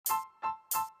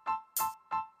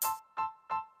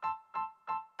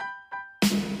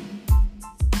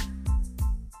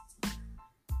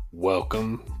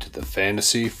Welcome to the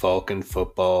Fantasy Falcon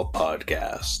Football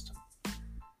Podcast.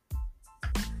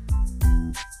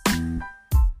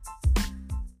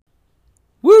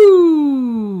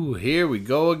 Woo! Here we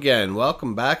go again.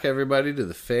 Welcome back, everybody, to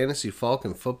the Fantasy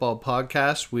Falcon Football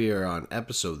Podcast. We are on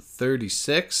episode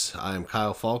 36. I am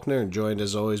Kyle Faulkner, and joined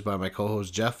as always by my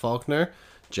co-host Jeff Faulkner.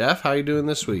 Jeff, how you doing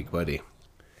this week, buddy?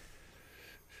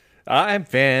 I'm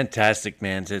fantastic,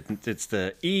 man. It's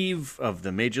the eve of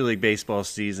the Major League Baseball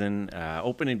season.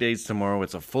 Opening day's tomorrow.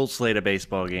 It's a full slate of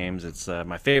baseball games. It's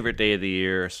my favorite day of the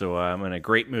year, so I'm in a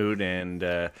great mood. And,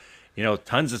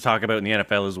 tons to talk about in the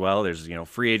NFL as well. There's,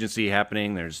 free agency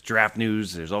happening. There's draft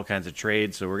news. There's all kinds of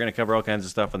trades. So we're going to cover all kinds of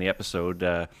stuff on the episode.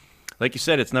 Like you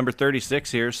said, it's number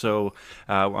 36 here, so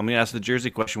I'm going to ask the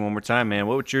jersey question one more time, man.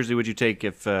 What jersey would you take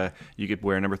if you could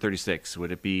wear number 36?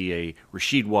 Would it be a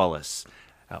Rasheed Wallace,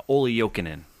 Olli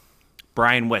Jokinen,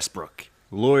 Brian Westbrook,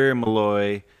 Lawyer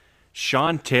Malloy,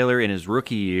 Sean Taylor in his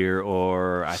rookie year,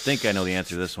 or I think I know the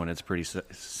answer to this one. It's pretty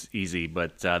easy,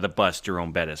 but the bust,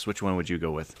 Jerome Bettis. Which one would you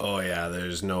go with? Oh, yeah,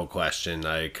 there's no question.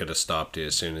 I could have stopped you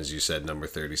as soon as you said number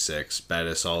 36.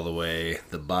 Bettis all the way.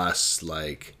 The bust,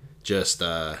 just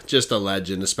a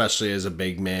legend, especially as a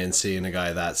big man, seeing a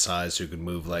guy that size who could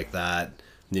move like that.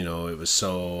 It was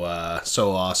so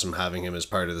awesome having him as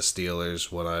part of the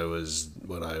Steelers when I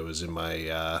was in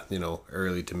my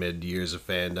early to mid years of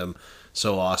fandom.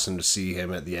 So awesome to see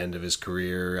him at the end of his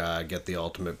career get the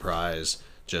ultimate prize.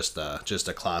 Just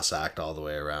a class act all the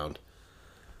way around.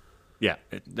 Yeah,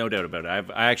 no doubt about it.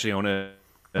 I actually own a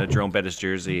Jerome Bettis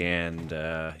jersey, and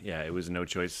it was no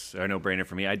brainer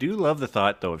for me. I do love the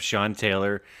thought though of Sean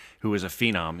Taylor, who was a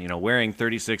phenom. Wearing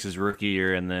 36 his rookie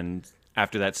year, and then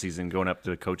after that season, going up to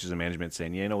the coaches and management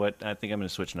saying, you know what, I think I'm going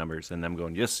to switch numbers. And them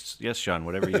going, yes, Sean,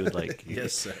 whatever you would like.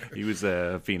 Yes, sir. He was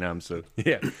a phenom, so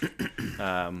yeah.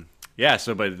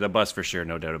 But the bus for sure,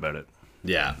 no doubt about it.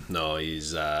 Yeah, no,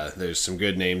 he's there's some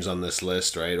good names on this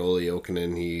list, right? Olli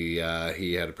Jokinen, he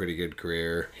had a pretty good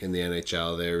career in the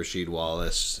NHL there. Rasheed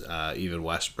Wallace, even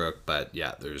Westbrook. But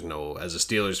yeah, there's no, as a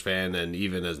Steelers fan and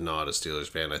even as not a Steelers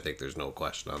fan, I think there's no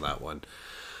question on that one.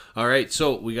 All right,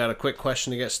 so we got a quick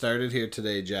question to get started here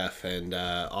today, Jeff. And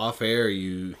off air,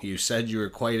 you said you were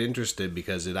quite interested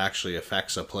because it actually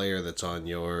affects a player that's on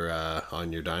your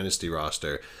dynasty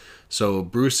roster. So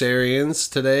Bruce Arians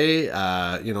today,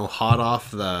 hot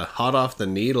off the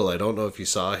needle. I don't know if you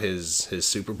saw his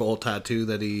Super Bowl tattoo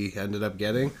that he ended up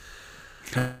getting.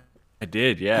 I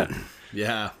did, yeah.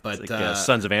 Yeah, but it's like,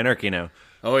 Sons of Anarchy now.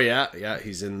 Oh yeah,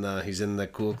 he's in the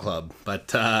cool club,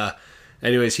 but.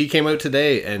 Anyways, he came out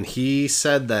today and he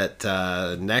said that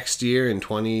next year in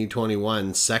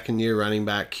 2021, second-year running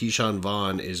back Keyshawn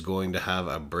Vaughn is going to have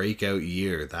a breakout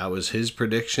year. That was his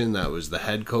prediction. That was the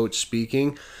head coach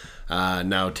speaking.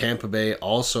 Now, Tampa Bay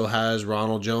also has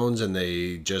Ronald Jones, and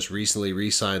they just recently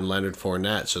re-signed Leonard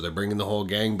Fournette, so they're bringing the whole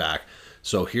gang back.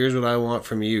 So here's what I want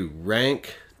from you.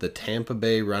 Rank the Tampa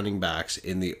Bay running backs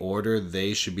in the order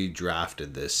they should be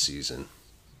drafted this season.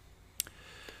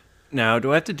 Now,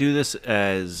 do I have to do this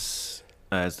as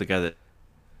the guy that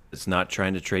is not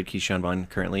trying to trade Keyshawn Vaughn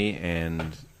currently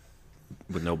and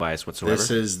with no bias whatsoever?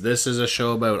 This is a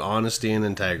show about honesty and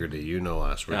integrity. You know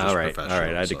us. We're just professionals. All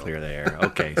right. I had to clear the air.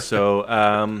 Okay, so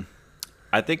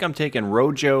I think I'm taking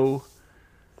Rojo.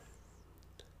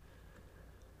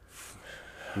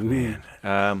 Man.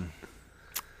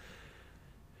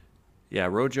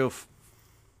 Rojo.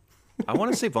 I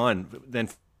want to say Vaughn, then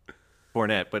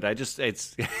Fournette, but it's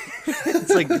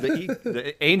like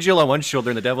the angel on one shoulder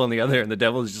and the devil on the other, and the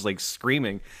devil is just like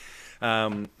screaming.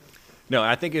 No,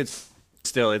 I think it's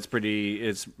Rojo,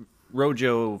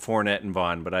 Fournette, and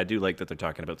Vaughn, but I do like that they're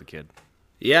talking about the kid.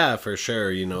 Yeah, for sure.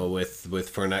 With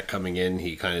Fournette coming in,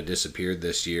 he kind of disappeared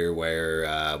this year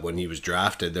where when he was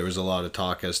drafted, there was a lot of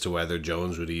talk as to whether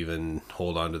Jones would even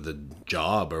hold on to the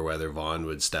job or whether Vaughn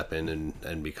would step in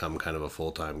and become kind of a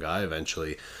full-time guy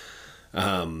eventually.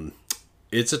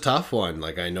 It's a tough one.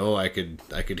 Like, I know I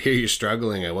could hear you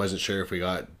struggling. I wasn't sure if we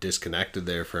got disconnected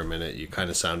there for a minute. You kind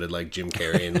of sounded like Jim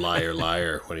Carrey in Liar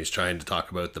Liar when he's trying to talk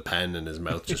about the pen and his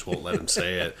mouth just won't let him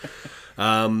say it.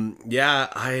 I don't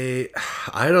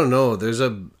know.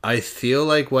 I feel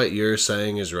like what you're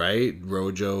saying is right.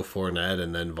 Rojo, Fournette,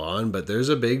 and then Vaughn. But there's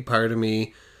a big part of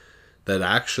me that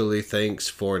actually thinks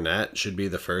Fournette should be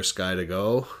the first guy to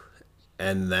go.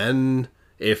 And then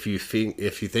if you think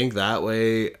that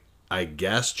way, I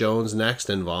guess Jones next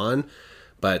and Vaughn,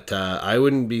 but I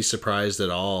wouldn't be surprised at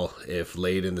all if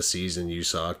late in the season you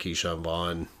saw Keyshawn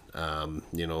Vaughn,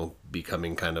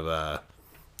 becoming kind of a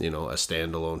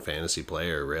standalone fantasy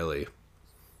player, really.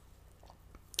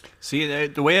 See,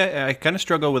 the way I kind of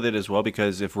struggle with it as well,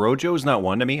 because if Rojo's not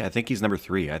one to me, I think he's number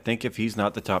three. I think if he's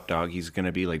not the top dog, he's going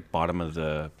to be like bottom of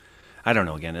the. I don't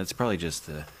know. Again, it's probably just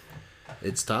the.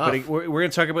 It's tough. But we're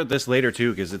going to talk about this later too,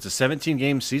 because it's a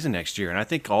 17-game season next year, and I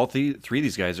think all three of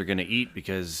these guys are going to eat,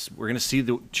 because we're going to see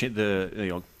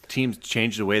the teams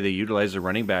change the way they utilize the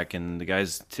running back, and the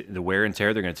guys the wear and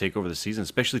tear they're going to take over the season,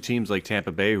 especially teams like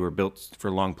Tampa Bay who are built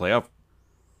for long playoff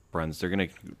runs. They're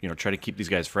going to try to keep these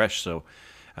guys fresh. So.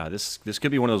 This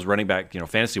could be one of those running back,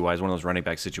 fantasy-wise, one of those running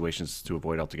back situations to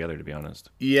avoid altogether, to be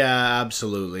honest. Yeah,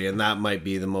 absolutely. And that might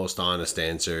be the most honest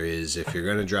answer is if you're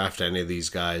going to draft any of these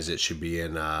guys, it should be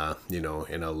in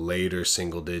in a later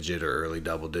single-digit or early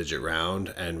double-digit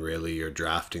round, and really you're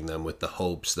drafting them with the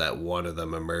hopes that one of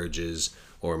them emerges,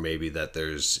 or maybe that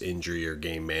there's injury or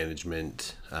game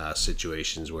management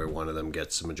situations where one of them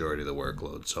gets the majority of the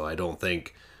workload. So I don't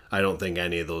think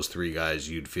any of those three guys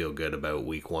you'd feel good about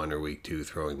week 1 or week 2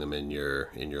 throwing them in your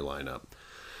lineup.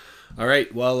 All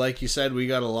right, well, like you said, we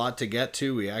got a lot to get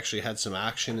to. We actually had some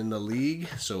action in the league.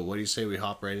 So what do you say we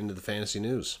hop right into the fantasy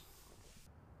news?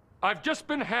 I've just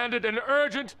been handed an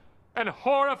urgent and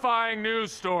horrifying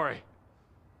news story.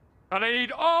 And I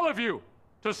need all of you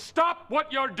to stop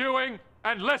what you're doing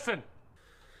and listen.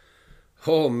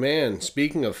 Oh man,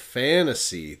 speaking of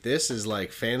fantasy, this is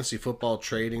like fantasy football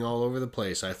trading all over the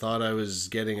place. I thought I was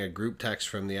getting a group text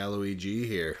from the LOEG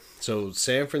here. So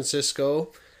San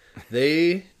Francisco,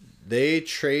 they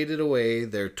traded away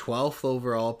their 12th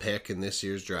overall pick in this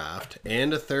year's draft,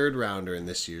 and a third rounder in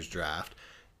this year's draft,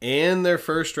 and their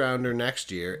first rounder next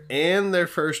year, and their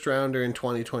first rounder in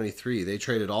 2023. They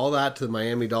traded all that to the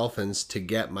Miami Dolphins to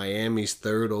get Miami's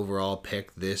third overall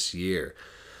pick this year.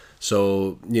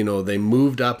 So, they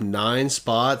moved up 9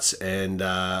 spots, and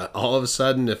all of a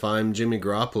sudden, if I'm Jimmy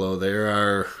Garoppolo, there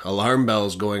are alarm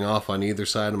bells going off on either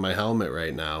side of my helmet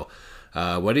right now.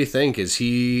 What do you think? Is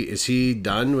he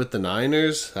done with the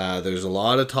Niners? There's a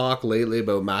lot of talk lately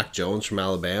about Mac Jones from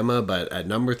Alabama, but at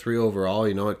number 3 overall,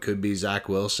 it could be Zach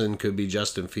Wilson, could be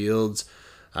Justin Fields,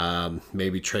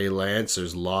 maybe Trey Lance.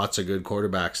 There's lots of good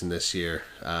quarterbacks in this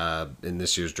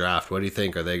year's draft. What do you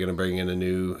think? Are they going to bring in a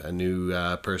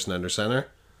new person under center?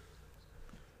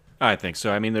 I think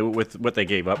so. I mean, with what they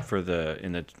gave up for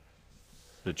the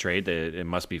trade, it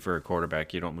must be for a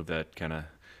quarterback. You don't move that kind of.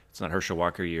 It's not Herschel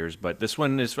Walker years, but this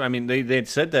one is. I mean, they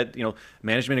said that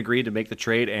management agreed to make the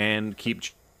trade and keep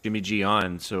Jimmy G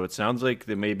on. So it sounds like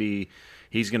that maybe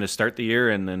he's going to start the year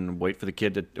and then wait for the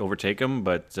kid to overtake him.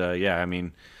 But I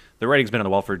mean, the writing's been on the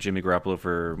wall for Jimmy Garoppolo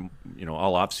for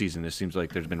all offseason. It seems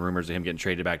like there's been rumors of him getting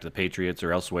traded back to the Patriots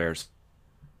or elsewhere.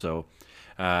 So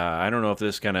I don't know if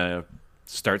this kind of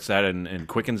starts that and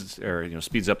quickens or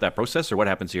speeds up that process or what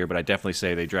happens here. But I definitely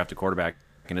say they draft a quarterback,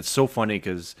 and it's so funny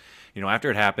because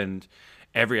after it happened,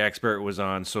 every expert was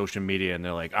on social media, and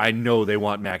they're like, I know they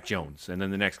want Mac Jones. And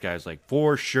then the next guy's like,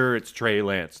 for sure it's Trey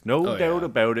Lance. No doubt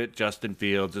about it. Justin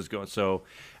Fields is going. So,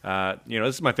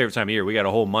 this is my favorite time of year. We got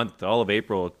a whole month, all of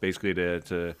April, basically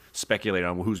to speculate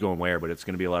on who's going where, but it's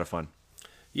going to be a lot of fun.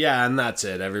 Yeah, and that's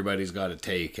it. Everybody's got a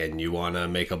take, and you want to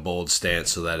make a bold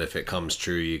stance so that if it comes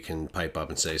true, you can pipe up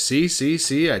and say,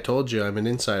 see, I told you I'm an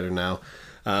insider now.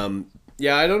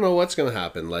 Yeah, I don't know what's going to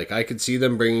happen. Like, I could see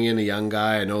them bringing in a young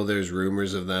guy. I know there's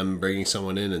rumors of them bringing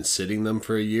someone in and sitting them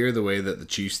for a year the way that the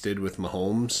Chiefs did with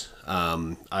Mahomes.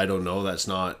 I don't know. That's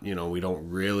not, we don't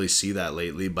really see that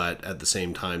lately. But at the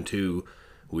same time, too,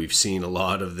 we've seen a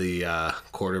lot of the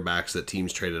quarterbacks that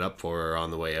teams traded up for are on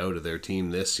the way out of their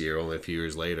team this year, only a few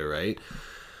years later, right?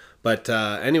 But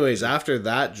anyways, after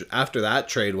that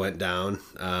trade went down,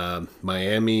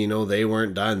 Miami, they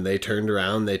weren't done. They turned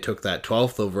around. They took that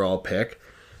 12th overall pick,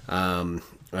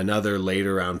 another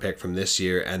later round pick from this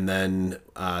year, and then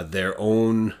their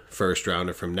own first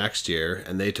rounder from next year.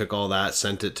 And they took all that,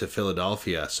 sent it to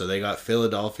Philadelphia. So they got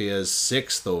Philadelphia's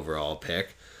 6th overall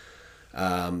pick.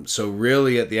 So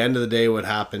really, at the end of the day, what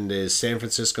happened is San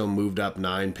Francisco moved up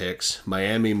 9 picks.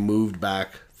 Miami moved back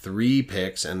 3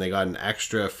 picks, and they got an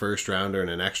extra first rounder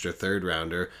and an extra third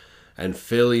rounder. And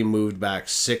Philly moved back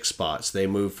 6 spots. They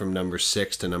moved from number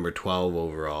 6 to number 12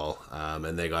 overall,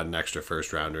 and they got an extra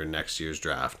first rounder in next year's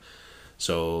draft.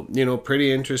 So,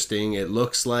 pretty interesting. It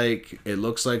looks like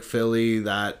Philly,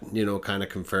 that, kind of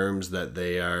confirms that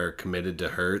they are committed to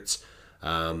Hurts.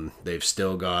 They've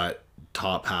still got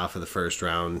top half of the first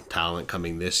round talent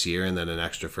coming this year, and then an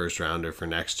extra first rounder for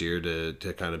next year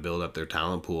to kind of build up their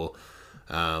talent pool.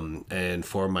 And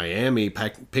for Miami,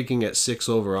 picking at 6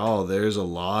 overall, there's a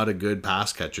lot of good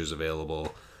pass catchers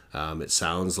available. It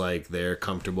sounds like they're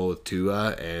comfortable with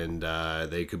Tua, and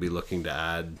they could be looking to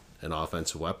add an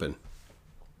offensive weapon.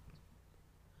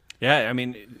 Yeah, I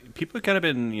mean, people have kind of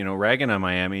been, ragging on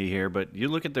Miami here, but you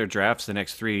look at their drafts the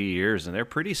next 3 years, and they're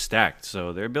pretty stacked.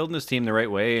 So they're building this team the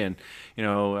right way, and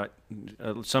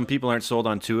some people aren't sold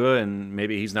on Tua, and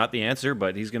maybe he's not the answer,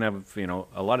 but he's going to have,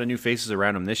 a lot of new faces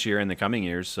around him this year and the coming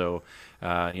years. So,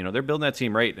 they're building that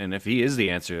team right, and if he is the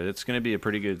answer, it's going to be a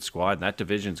pretty good squad, and that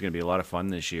division is going to be a lot of fun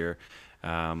this year.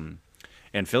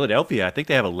 And Philadelphia, I think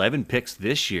they have 11 picks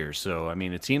this year. So, I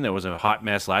mean, a team that was a hot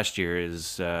mess last year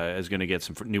is going to get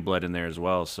some new blood in there as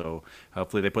well. So,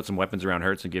 hopefully, they put some weapons around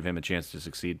Hurts and give him a chance to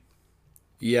succeed.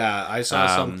 Yeah, I saw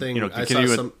something.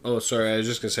 Oh, sorry. I was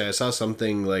just gonna say I saw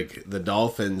something like the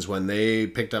Dolphins when they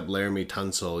picked up Laramie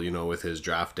Tunsil. With his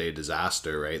draft day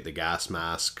disaster, right? The gas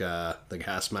mask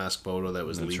photo that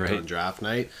was leaked on draft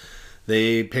night.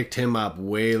 They picked him up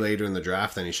way later in the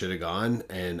draft than he should have gone,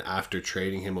 and after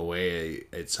trading him away,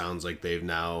 it sounds like they've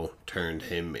now turned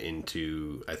him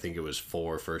into, I think it was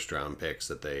 4 first-round picks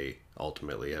that they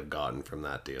ultimately have gotten from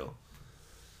that deal.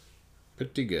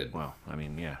 Pretty good. Well, I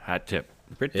mean, yeah, hat tip.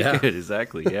 Pretty good,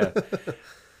 exactly, yeah.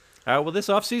 Well, this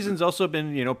offseason's also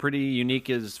been, pretty unique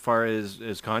as far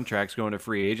as contracts going to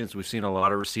free agents. We've seen a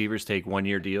lot of receivers take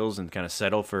 1-year deals and kind of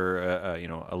settle for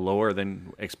a lower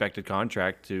than expected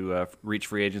contract to reach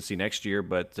free agency next year.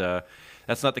 But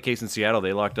that's not the case in Seattle.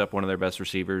 They locked up one of their best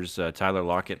receivers, Tyler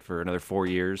Lockett, for another 4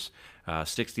 years,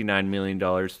 $69 million,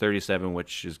 $37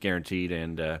 which is guaranteed.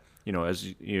 And as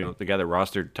the guy that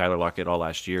rostered Tyler Lockett all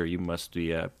last year, you must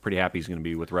be pretty happy he's going to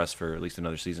be with Russ for at least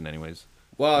another season, anyways.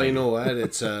 Well, you know what?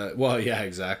 It's yeah,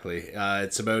 exactly.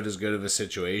 It's about as good of a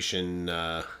situation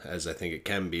as I think it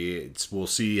can be. We'll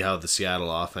see how the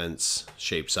Seattle offense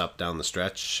shapes up down the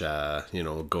stretch,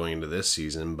 going into this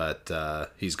season. But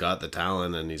he's got the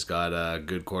talent, and he's got a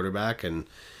good quarterback, and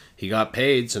he got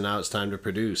paid, so now it's time to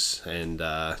produce. And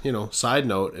side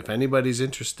note: if anybody's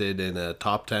interested in a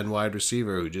top 10 wide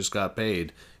receiver who just got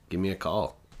paid, give me a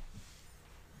call.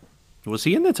 Was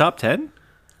he in the top 10?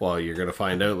 Well, you're going to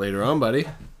find out later on, buddy.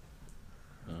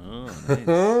 Oh,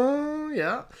 nice.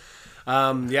 Yeah.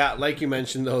 Yeah, like you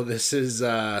mentioned, though, this is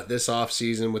this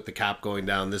offseason with the cap going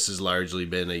down, this has largely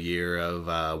been a year of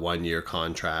 1-year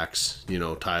contracts.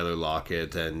 Tyler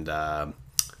Lockett and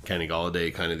Kenny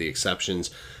Golladay, kind of the exceptions.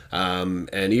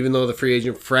 And even though the free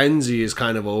agent frenzy is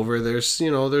kind of over, there's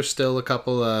still a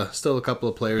couple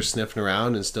of players sniffing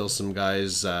around and still some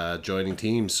guys joining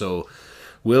teams. So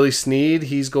Willie Snead,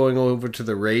 he's going over to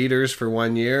the Raiders for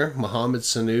 1 year. Mohamed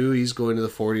Sanu, he's going to the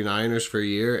 49ers for a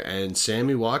year. And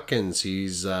Sammy Watkins,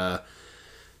 he's,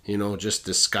 just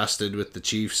disgusted with the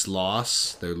Chiefs'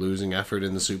 loss. They're losing effort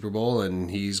in the Super Bowl,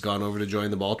 and he's gone over to join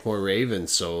the Baltimore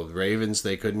Ravens. So the Ravens,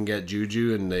 they couldn't get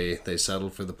Juju, and they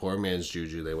settled for the poor man's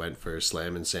Juju. They went for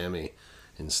Slam and Sammy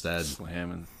instead.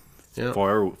 Slamming. Yeah.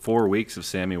 4 weeks of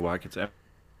Sammy Watkins. I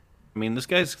mean, he's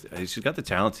got the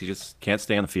talent. He just can't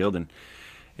stay on the field, and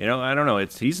I don't know.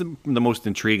 He's the most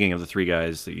intriguing of the 3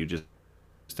 guys that you just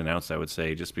announced, I would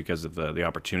say, just because of the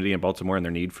opportunity in Baltimore and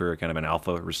their need for kind of an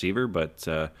alpha receiver. But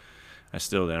I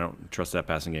don't trust that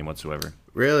passing game whatsoever.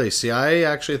 Really? See, I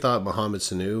actually thought Mohamed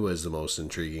Sanu was the most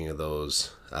intriguing of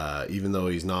those, even though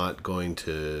he's not going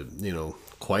to,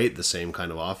 quite the same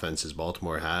kind of offense as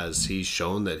Baltimore has. He's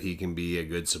shown that he can be a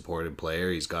good supported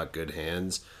player. He's got good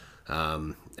hands.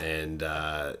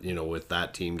 With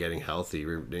that team getting healthy,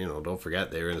 don't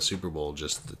forget they were in a Super Bowl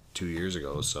just 2 years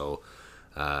ago. So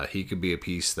he could be a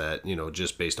piece that,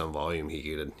 just based on volume, he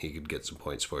could get some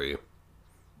points for you.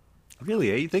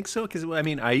 Really? You think so? Because, I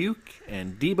mean, Ayuk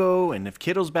and Debo, and if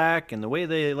Kittle's back and the way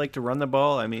they like to run the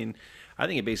ball, I mean, I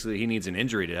think he needs an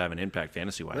injury to have an impact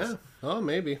fantasy-wise. Yeah. Oh,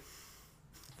 maybe.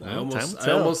 I Well,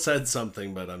 almost said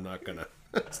something, but I'm not going to.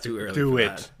 It's too early. Do for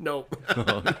it. That. Nope.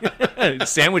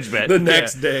 Sandwich bet. The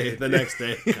next day.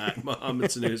 Mohamed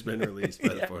Sanu's been released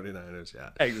by the 49ers. Yeah.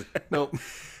 Exactly. Nope.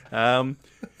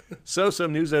 So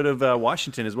some news out of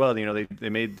Washington as well. They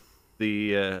made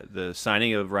the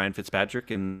signing of Ryan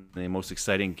Fitzpatrick in the most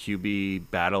exciting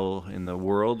QB battle in the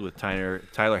world with Tyler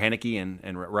Heineke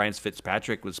and Ryan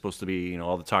Fitzpatrick was supposed to be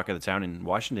all the talk of the town in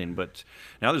Washington. But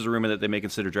now there's a rumor that they may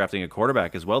consider drafting a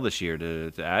quarterback as well this year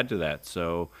to add to that.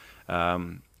 So.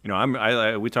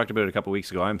 We talked about it a couple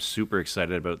weeks ago. I'm super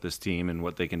excited about this team and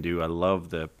what they can do. I love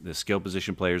the skill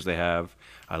position players they have.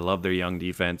 I love their young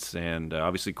defense, and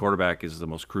obviously quarterback is the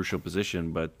most crucial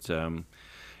position. But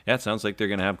it sounds like they're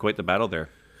going to have quite the battle there.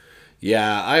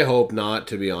 Yeah, I hope not,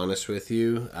 to be honest with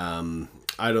you.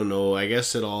 I don't know. I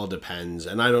guess it all depends.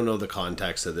 And I don't know the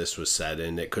context that this was said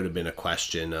in. It could have been a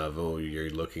question of, you're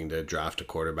looking to draft a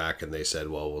quarterback, and they said,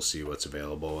 well, we'll see what's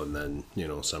available. And then,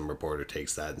 some reporter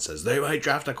takes that and says, they might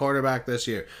draft a quarterback this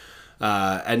year.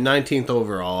 At 19th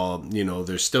overall, you know,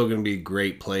 there's still going to be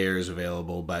great players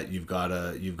available, but you've got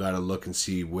to look and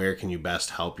see where can you best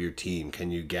help your team.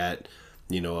 Can you get,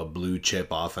 you know, a blue chip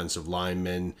offensive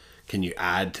lineman? Can you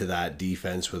add to that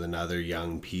defense with another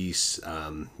young piece?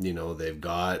 You know, they've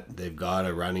got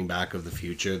a running back of the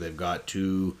future. They've got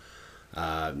two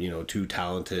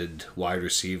talented wide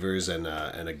receivers and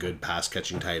a good pass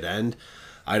catching tight end.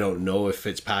 I don't know if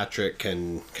Fitzpatrick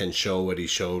can show what he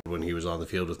showed when he was on the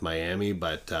field with Miami,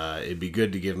 but it'd be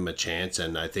good to give him a chance,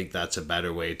 and I think that's a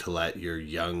better way to let your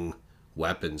young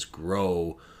weapons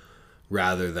grow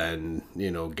rather than, you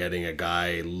know, getting a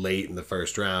guy late in the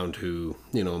first round who,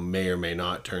 you know, may or may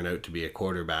not turn out to be a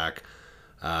quarterback,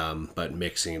 but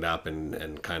mixing it up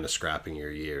and kind of scrapping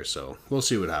your year. So we'll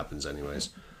see what happens anyways.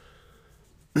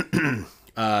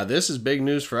 This is big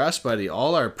news for us, buddy.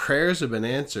 All our prayers have been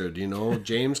answered. You know,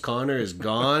 James Conner is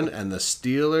gone, and the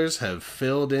Steelers have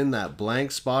filled in that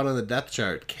blank spot on the depth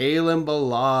chart. Kalen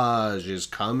Ballage is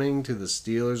coming to the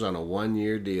Steelers on a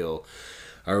 1-year deal.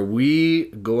 Are we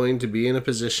going to be in a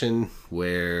position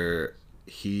where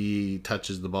he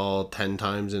touches the ball 10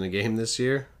 times in a game this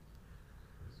year?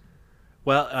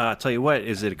 Well, I'll tell you what,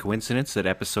 is it a coincidence that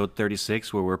episode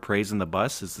 36, where we're praising the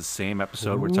bus, is the same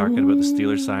episode we're talking about the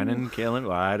Steelers signing Kalen?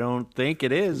 Well, I don't think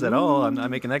it is at all. I'm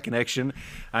not making that connection.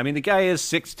 I mean, the guy is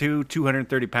 6'2",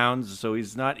 230 pounds, so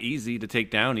he's not easy to take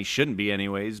down. He shouldn't be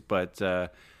anyways, but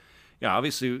yeah,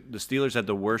 obviously the Steelers had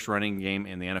the worst running game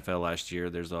in the NFL last year.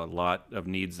 There's a lot of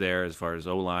needs there as far as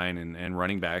O-line and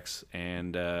running backs,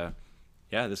 and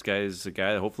yeah, this guy is a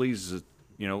guy that hopefully he's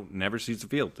never sees the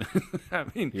field. I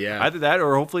mean, yeah, either that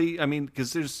or hopefully, I mean,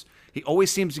 because he always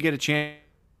seems to get a chance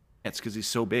because he's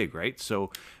so big, right?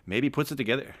 So maybe he puts it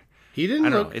together. He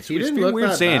didn't look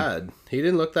that bad. He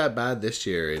didn't look that bad this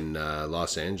year in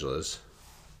Los Angeles.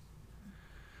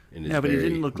 But he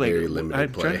didn't look like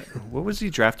limited play. What was he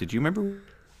drafted? Do you remember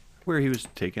where he was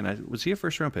taken? Was he a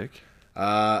first-round pick?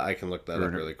 I can look that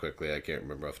up really quickly. I can't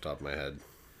remember off the top of my head.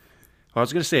 Well, I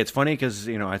was going to say, it's funny because,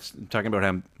 you know, I'm talking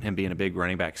about him being a big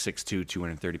running back, 6'2",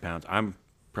 230 pounds. I'm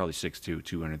probably 6'2",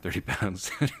 230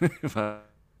 pounds if I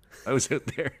was out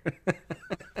there.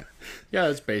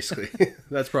 Yeah,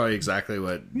 that's probably exactly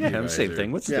what. Yeah, I'm the same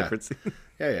thing. What's the difference?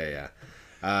 Yeah.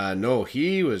 No,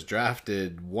 he was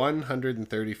drafted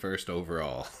 131st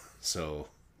overall. So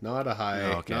not a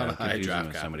high, high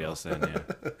draft. Somebody else then,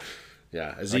 yeah.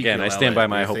 Yeah. Ezekiel Again, I stand by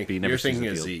my hope he never sees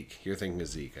the field. You're thinking of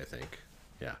Zeke, I think.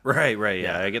 Yeah. Right.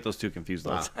 Yeah, I get those two confused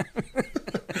all the time.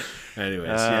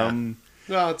 Anyways,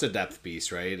 well, it's a depth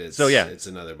piece, right? It's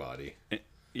another body.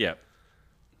 Yeah.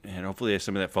 And hopefully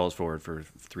some of that falls forward for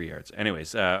 3 yards.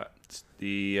 Anyways,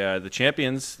 the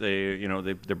champions,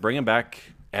 they're bringing back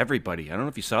everybody. I don't know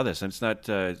if you saw this. It's not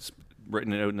it's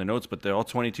written out in the notes, but all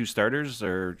 22 starters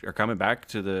are coming back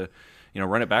to the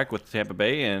run it back with Tampa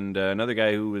Bay. And another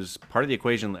guy who was part of the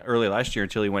equation early last year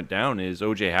until he went down is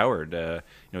O.J. Howard.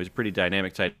 He's a pretty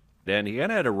dynamic tight end. He kind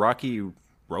of had a rocky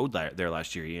road there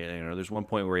last year. There's one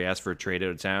point where he asked for a trade out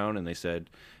of town, and they said,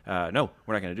 no,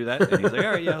 we're not going to do that. And he's like,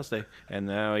 all right, yeah, I'll stay. And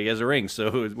now he has a ring,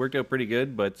 so it worked out pretty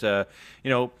good. But,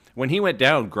 when he went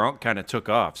down, Gronk kind of took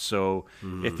off. So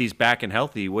if he's back and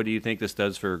healthy, what do you think this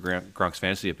does for Gronk's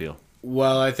fantasy appeal?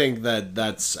 Well, I think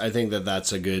that's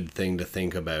a good thing to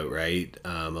think about, right?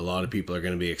 A lot of people are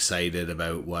going to be excited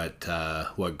about what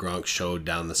Gronk showed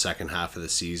down the second half of the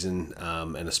season,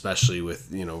 and especially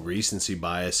with recency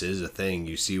bias is a thing.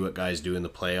 You see what guys do in the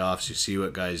playoffs, you see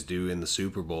what guys do in the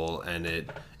Super Bowl, and it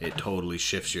totally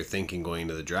shifts your thinking going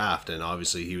into the draft. And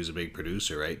obviously, he was a big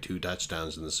producer, right? 2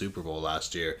 touchdowns in the Super Bowl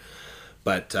last year.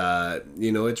 But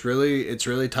it's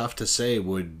really tough to say.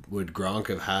 Would Gronk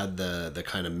have had the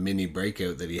kind of mini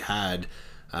breakout that he had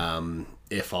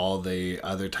if all the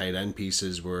other tight end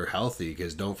pieces were healthy?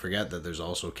 Because don't forget that there's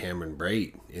also Cameron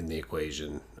Brate in the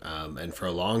equation, and for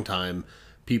a long time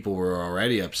people were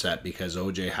already upset because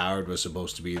O.J. Howard was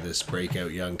supposed to be this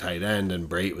breakout young tight end, and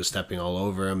Brate was stepping all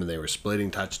over him, and they were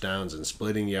splitting touchdowns and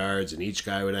splitting yards, and each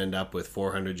guy would end up with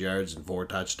 400 yards and 4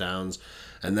 touchdowns.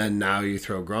 And then now you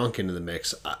throw Gronk into the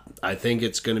mix. I think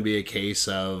it's going to be a case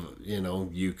of,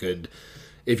 you could,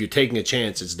 if you're taking a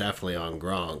chance, it's definitely on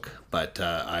Gronk. But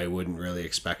I wouldn't really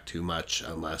expect too much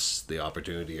unless the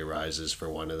opportunity arises for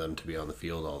one of them to be on the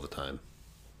field all the time.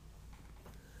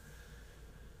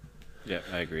 Yeah,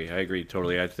 I agree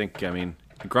totally. I think,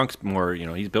 Gronk's more,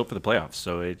 he's built for the playoffs.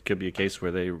 So it could be a case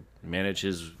where they manage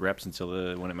his reps until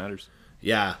when it matters.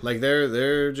 Yeah, like they're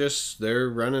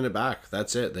running it back.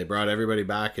 That's it. They brought everybody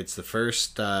back. It's the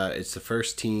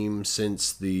first team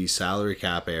since the salary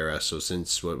cap era. So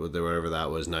since whatever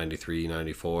that was, 93,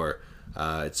 94,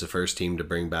 It's the first team to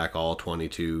bring back all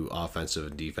 22 offensive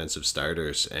and defensive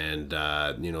starters, and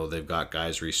they've got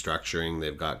guys restructuring.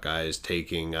 They've got guys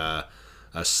taking a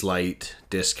slight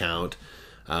discount.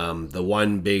 The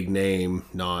one big name,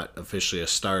 not officially a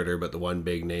starter, but the one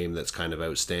big name that's kind of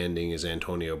outstanding is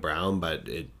Antonio Brown, but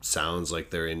it sounds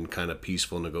like they're in kind of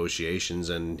peaceful negotiations,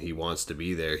 and he wants to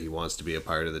be there. He wants to be a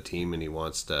part of the team, and he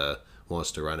wants to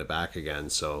run it back again.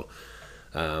 So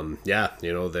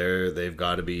they've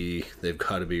got to be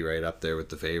right up there with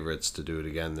the favorites to do it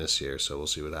again this year. So we'll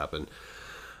see what happens.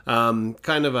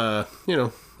 Kind of a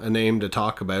name to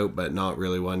talk about, but not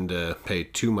really one to pay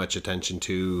too much attention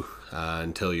to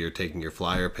until you're taking your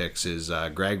flyer picks, is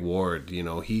Greg Ward.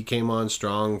 He came on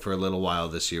strong for a little while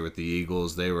this year with the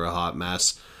Eagles. They were a hot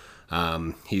mess.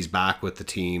 He's back with the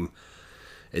team.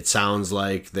 It sounds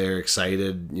like they're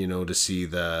excited, to see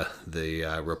the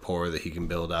rapport that he can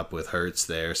build up with Hurts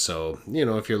there. So,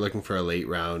 if you're looking for a late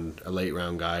round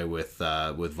guy with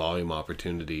volume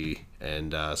opportunity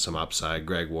and some upside,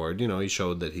 Greg Ward, he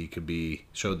showed that he could be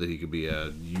a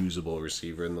usable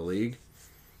receiver in the league.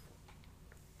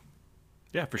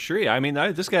 Yeah, for sure. Yeah. I mean,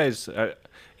 this guy's,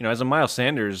 as a Miles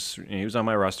Sanders, he was on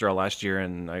my roster all last year,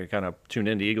 and I kind of tuned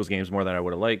into Eagles games more than I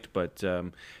would have liked. But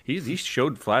he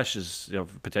showed flashes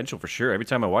of potential for sure. Every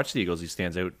time I watch the Eagles, he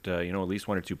stands out, at least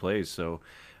one or two plays. So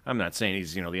I'm not saying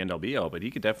he's, the end all be all, but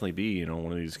he could definitely be,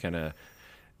 one of these kind of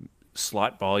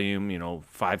slot volume,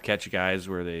 5-catch guys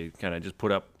where they kind of just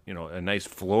put up, a nice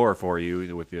floor for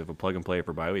you with a plug and play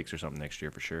for bye weeks or something next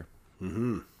year for sure.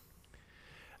 Mm-hmm.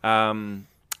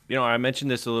 I mentioned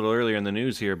this a little earlier in the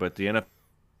news here, but the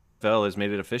NFL has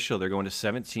made it official. They're going to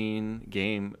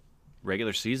 17-game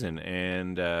regular season,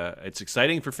 and it's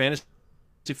exciting for fantasy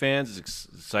fans. It's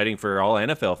exciting for all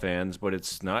NFL fans, but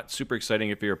it's not super exciting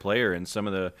if you're a player. And some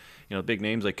of the big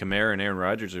names like Kamara and Aaron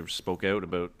Rodgers have spoke out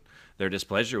about their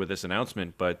displeasure with this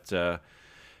announcement. But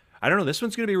I don't know. This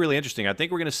one's going to be really interesting. I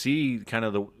think we're going to see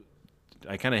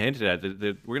I kind of hinted at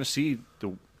that we're going to see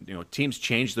teams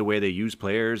change the way they use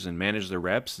players and manage their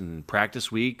reps and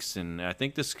practice weeks. And I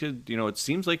think this could, it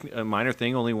seems like a minor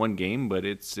thing, only one game, but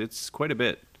it's quite a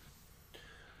bit.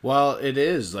 Well, it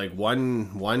is like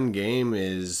one game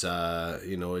is,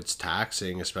 it's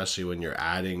taxing, especially when you're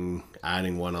adding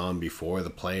one on before the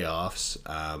playoffs.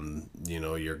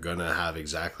 You're going to have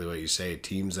exactly what you say.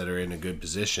 Teams that are in a good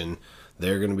position,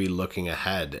 they're going to be looking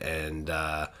ahead. And,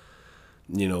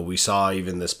 we saw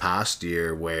even this past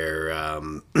year where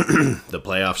the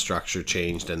playoff structure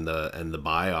changed and the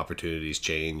bye opportunities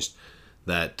changed,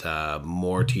 that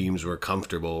more teams were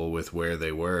comfortable with where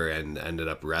they were and ended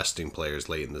up resting players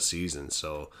late in the season.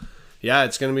 So, yeah,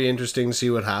 it's going to be interesting to see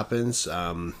what happens.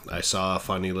 I saw a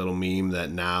funny little meme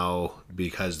that now,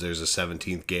 because there's a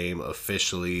 17th game,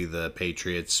 officially the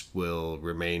Patriots will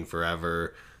remain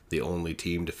forever the only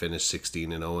team to finish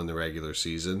 16-0 in the regular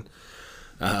season.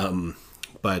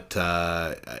 But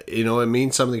it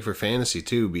means something for fantasy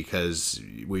too, because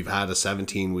we've had a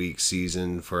 17-week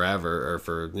season forever, or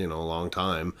for a long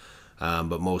time.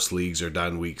 But most leagues are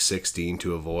done week 16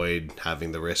 to avoid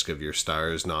having the risk of your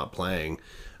stars not playing.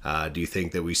 Do you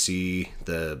think that we see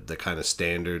the kind of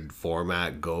standard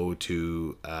format go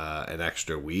to an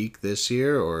extra week this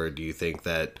year, or do you think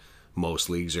that most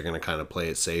leagues are going to kind of play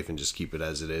it safe and just keep it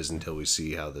as it is until we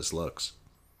see how this looks?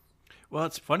 Well,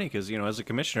 it's funny because, as a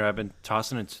commissioner, I've been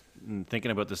tossing and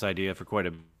thinking about this idea for quite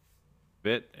a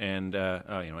bit. And,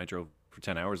 I drove for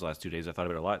 10 hours the last 2 days. I thought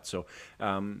about it a lot. So,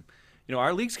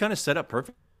 our league's kind of set up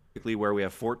perfectly where we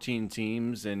have 14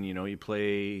 teams and, you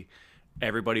play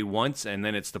everybody once and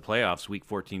then it's the playoffs week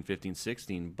 14, 15,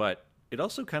 16. But it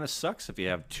also kind of sucks if you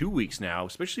have 2 weeks now,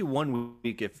 especially 1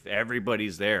 week if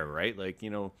everybody's there, right? Like,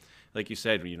 like you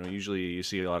said, usually you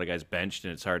see a lot of guys benched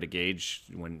and it's hard to gauge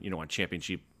when, on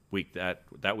championship week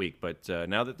that week, but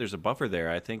now that there's a buffer there,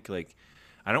 I think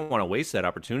I don't want to waste that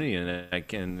opportunity, and I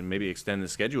can maybe extend the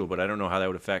schedule, but I don't know how that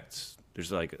would affect.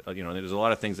 There's there's a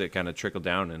lot of things that kind of trickle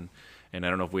down, and I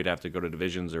don't know if we'd have to go to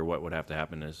divisions or what would have to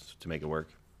happen to make it work.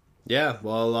 Yeah,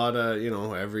 well, a lot of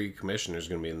every commissioner is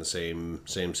going to be in the same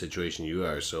situation you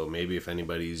are, so maybe if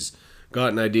anybody's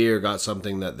got an idea or got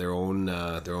something that their own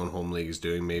home league is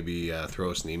doing, maybe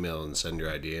throw us an email and send your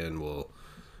idea, and we'll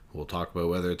talk about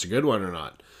whether it's a good one or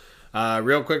not.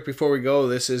 Real quick before we go,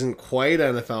 this isn't quite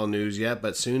NFL news yet,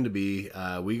 but soon to be.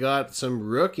 We got some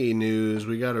rookie news.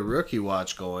 We got a rookie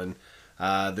watch going.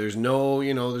 There's no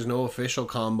official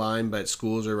combine, but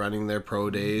schools are running their pro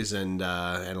days, and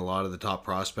a lot of the top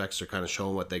prospects are kind of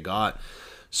showing what they got.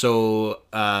 So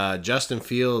Justin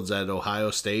Fields at Ohio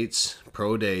State's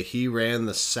pro day, he ran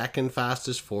the second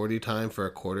fastest 40 time for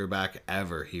a quarterback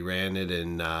ever. He ran it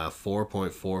in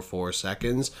 4.44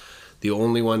 seconds. The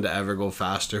only one to ever go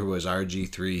faster was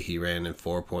RG3. He ran in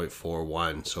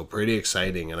 4.41. So pretty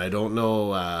exciting. And I don't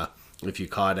know if you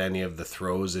caught any of the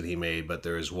throws that he made, but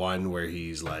there was one where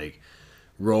he's like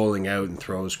rolling out and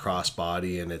throws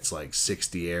cross-body, and it's like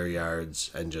 60 air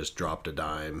yards and just dropped a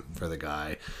dime for the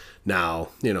guy. Now,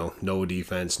 no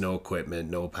defense, no equipment,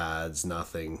 no pads,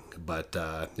 nothing. But,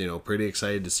 pretty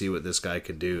excited to see what this guy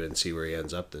could do and see where he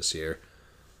ends up this year.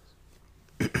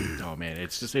 Oh man, I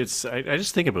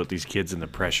just think about these kids and the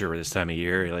pressure this time of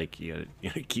year. Like you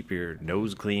keep your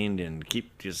nose cleaned and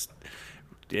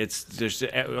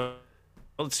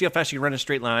let's see how fast you can run a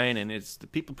straight line. And the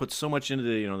people put so much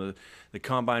into the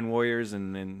combine warriors,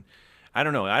 and I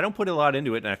don't know. I don't put a lot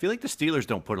into it, and I feel like the Steelers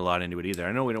don't put a lot into it either.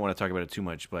 I know we don't want to talk about it too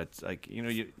much, but like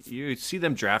you see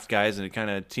them draft guys, and it kind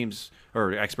of teams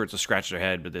or experts will scratch their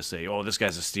head, but they say, "Oh, this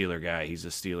guy's a Steeler guy. He's a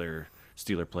Steeler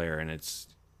player," and it's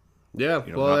not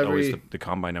always the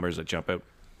combine numbers that jump out.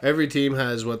 Every team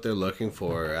has what they're looking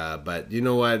for, but you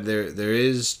know what? There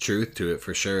is truth to it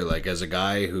for sure. Like as a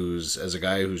guy who's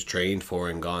trained for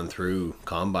and gone through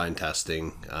combine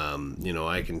testing,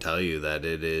 I can tell you that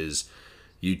it is.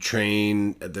 You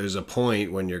train, there's a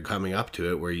point when you're coming up to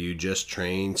it where you just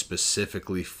train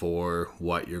specifically for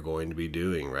what you're going to be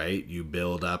doing, right? You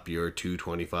build up your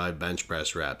 225 bench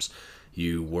press reps.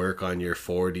 You work on your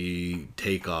 40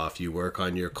 takeoff. You work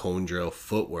on your cone drill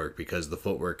footwork because the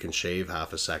footwork can shave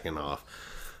half a second off.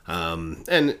 And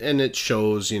it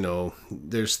shows,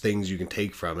 there's things you can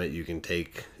take from it. You can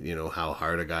take, how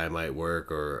hard a guy might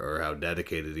work or how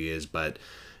dedicated he is, but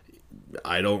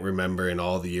I don't remember in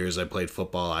all the years I played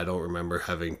football, I don't remember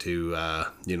having to,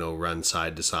 run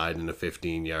side to side in a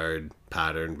 15-yard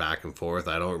pattern back and forth.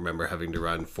 I don't remember having to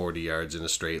run 40 yards in a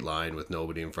straight line with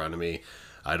nobody in front of me.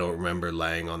 I don't remember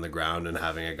laying on the ground and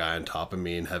having a guy on top of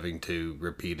me and having to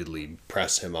repeatedly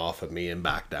press him off of me and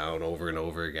back down over and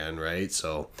over again, right?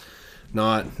 So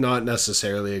not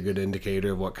necessarily a good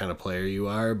indicator of what kind of player you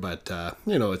are, but,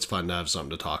 it's fun to have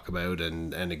something to talk about,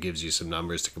 and it gives you some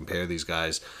numbers to compare these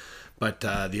guys. But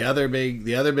the other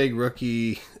big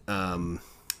rookie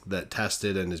that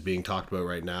tested and is being talked about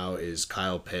right now is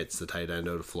Kyle Pitts, the tight end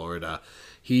out of Florida.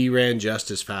 He ran just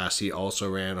as fast. He also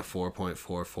ran a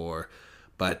 4.44.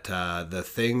 But the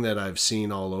thing that I've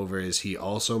seen all over is he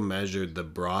also measured the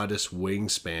broadest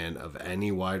wingspan of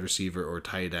any wide receiver or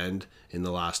tight end in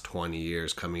the last 20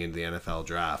 years coming into the NFL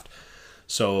draft.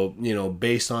 So,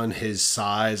 based on his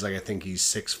size, like I think he's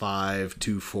 6'5",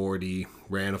 240,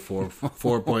 ran a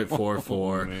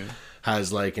 4.44,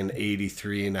 has like an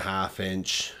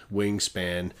 83.5-inch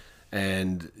wingspan.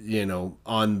 And,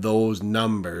 on those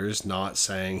numbers, not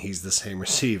saying he's the same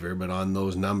receiver, but on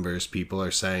those numbers, people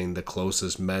are saying the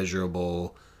closest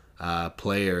measurable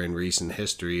player in recent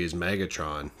history is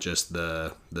Megatron. Just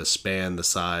the span, the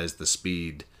size, the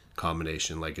speed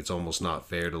combination. Like, it's almost not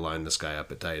fair to line this guy up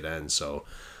at tight end. So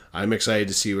I'm excited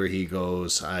to see where he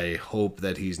goes. I hope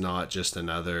that he's not just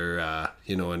another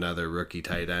rookie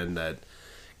tight end that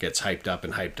gets hyped up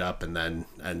and then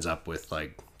ends up with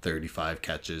like 35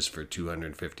 catches for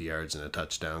 250 yards and a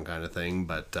touchdown kind of thing.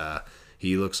 But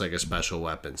he looks like a special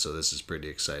weapon, so this is pretty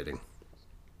exciting.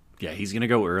 Yeah, he's going to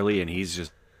go early, and he's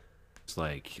just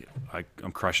like,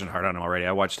 I'm crushing hard on him already.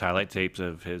 I watched highlight tapes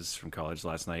of his from college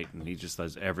last night, and he just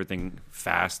does everything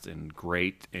fast and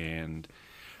great. And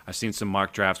I've seen some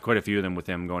mock drafts, quite a few of them with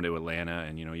him going to Atlanta,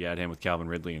 and you had him with Calvin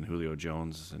Ridley and Julio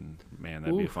Jones, and man,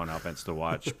 that'd be a fun offense to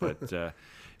watch. But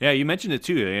yeah, you mentioned it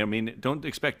too. I mean, don't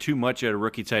expect too much out of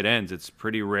rookie tight ends. It's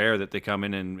pretty rare that they come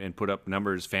in and put up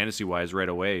numbers fantasy-wise right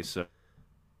away. So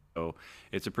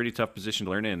it's a pretty tough position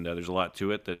to learn in. There's a lot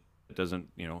to it that doesn't,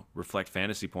 reflect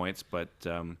fantasy points. But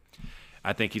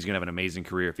I think he's going to have an amazing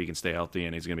career if he can stay healthy,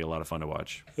 and he's going to be a lot of fun to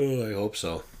watch. Oh, I hope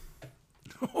so.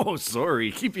 Oh,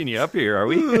 sorry. Keeping you up here, are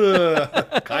we?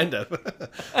 Kind of.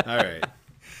 All right.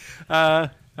 All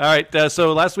right.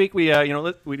 So last week we got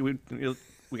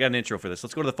an intro for this.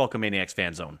 Let's go to the Falcomaniacs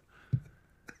fan zone.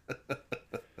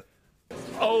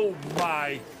 Oh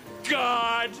my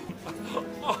God!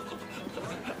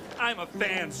 I'm a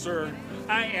fan, sir.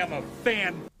 I am a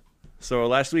fan. So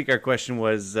last week our question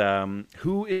was,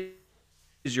 who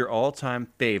is your all-time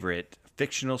favorite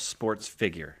fictional sports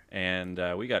figure? And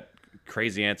we got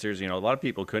crazy answers. A lot of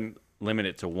people couldn't limit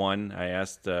it to one. I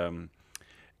asked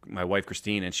my wife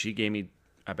Christine, and she gave me,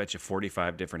 I bet you,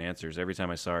 45 different answers. Every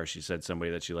time I saw her, she said somebody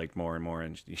that she liked more and more,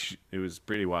 and it was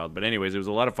pretty wild. But anyways, it was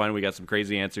a lot of fun. We got some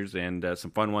crazy answers and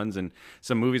some fun ones, and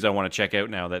some movies I want to check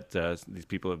out now that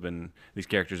these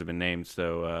characters have been named.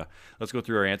 So let's go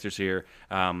through our answers here.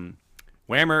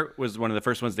 Whammer was one of the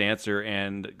first ones to answer,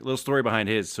 and a little story behind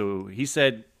his. So he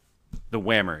said the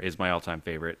Whammer is my all-time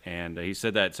favorite, and he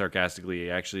said that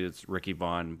sarcastically. Actually, it's Ricky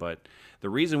Vaughn, but the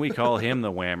reason we call him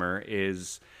the Whammer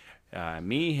is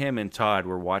me, him, and Todd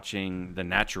were watching The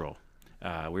Natural.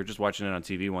 We were just watching it on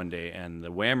TV one day, and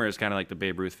the Whammer is kind of like the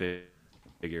Babe Ruth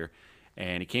figure,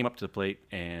 and he came up to the plate,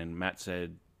 and Matt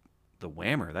said, "The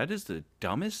Whammer, that is the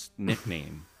dumbest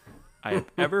nickname I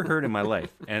have ever heard in my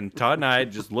life." And Todd and I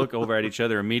just look over at each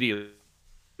other immediately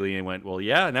and went, "Well,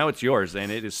 yeah, now it's yours."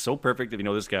 And it is so perfect if you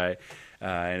know this guy,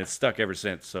 and it's stuck ever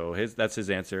since. So that's his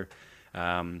answer.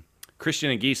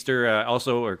 Christian and Geister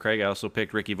Craig also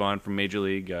picked Ricky Vaughn from Major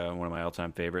League, one of my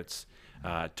all-time favorites.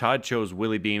 Todd chose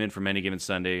Willie Beeman from Any Given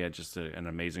Sunday, just an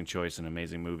amazing choice, an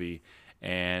amazing movie.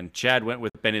 And Chad went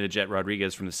with Benny the Jet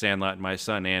Rodriguez from The Sandlot. And my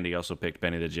son Andy also picked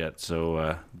Benny the Jet.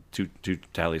 So two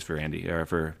tallies for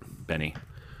for Benny.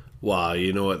 Well,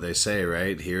 you know what they say,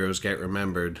 right? Heroes get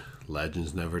remembered,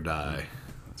 legends never die.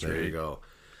 There you go.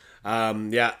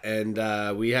 Yeah,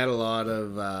 and we had a lot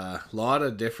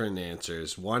of different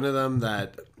answers. One of them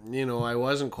that I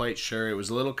wasn't quite sure. It was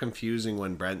a little confusing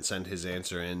when Brent sent his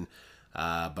answer in,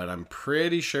 but I'm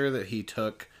pretty sure that he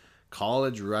took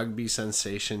college rugby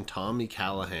sensation Tommy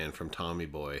Callahan from Tommy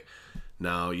Boy.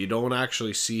 Now, you don't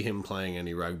actually see him playing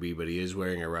any rugby, but he is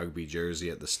wearing a rugby jersey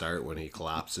at the start when he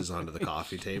collapses onto the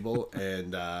coffee table.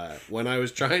 And when I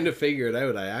was trying to figure it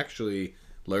out, I actually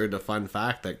learned a fun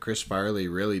fact that Chris Farley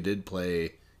really did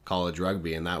play college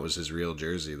rugby, and that was his real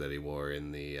jersey that he wore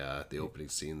in the opening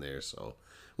scene there. So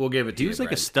we'll give it to you. He was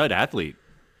like a stud athlete,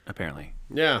 apparently.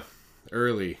 Yeah,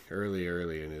 early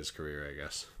in his career, I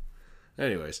guess.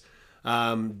 Anyways,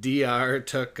 DR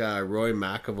took Roy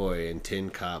McAvoy in Tin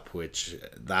Cup, which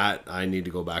I need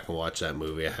to go back and watch that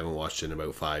movie. I haven't watched it in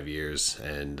about 5 years,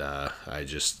 and I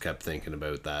just kept thinking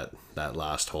about that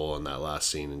last hole and that last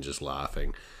scene and just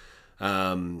laughing.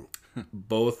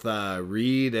 Both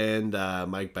Reed and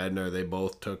Mike Bednar, they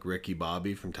both took Ricky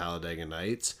Bobby from Talladega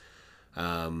Nights.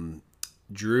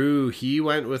 Drew, he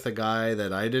went with a guy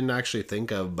that I didn't actually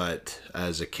think of, but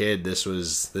as a kid, this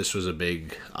was a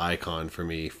big icon for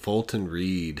me. Fulton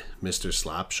Reed, Mr.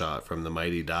 Slapshot from the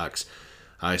Mighty Ducks.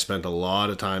 I spent a lot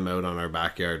of time out on our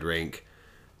backyard rink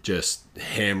just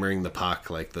hammering the puck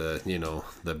like the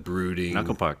brooding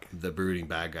knuckle puck. The brooding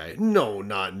bad guy. No,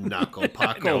 not knuckle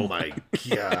puck. No. Oh my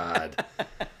god.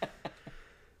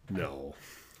 No.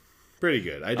 Pretty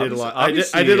good. I did a lot. I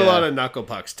did a lot of knuckle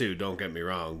pucks too. Don't get me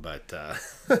wrong, but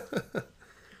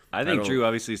I think Drew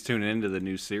obviously is tuning into the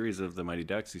new series of the Mighty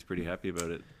Ducks. He's pretty happy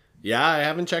about it. Yeah, I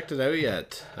haven't checked it out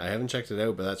yet.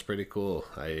 But that's pretty cool.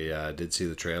 I did see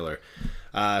the trailer.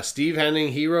 Steve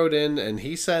Henning, he wrote in and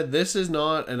he said this is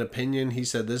not an opinion. He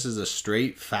said this is a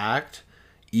straight fact.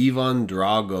 Ivan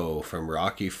Drago from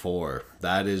Rocky IV.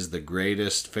 That is the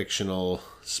greatest fictional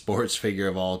sports figure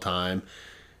of all time.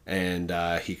 And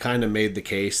he kind of made the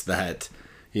case that,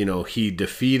 he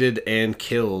defeated and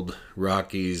killed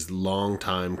Rocky's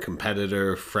longtime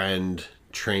competitor, friend,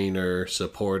 trainer,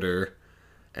 supporter.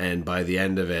 And by the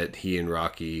end of it, he and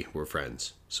Rocky were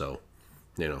friends. So,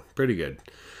 pretty good.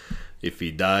 If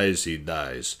he dies, he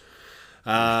dies.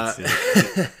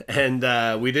 And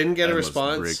we didn't get a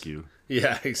response. Break you.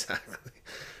 Yeah, exactly.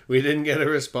 We didn't get a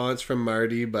response from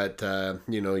Marty, but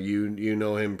you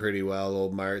know him pretty well,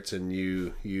 old Martz, and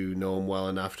you know him well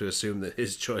enough to assume that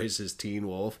his choice is Teen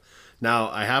Wolf. Now,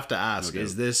 I have to ask,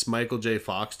 is this Michael J.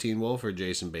 Fox Teen Wolf or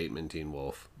Jason Bateman Teen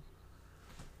Wolf?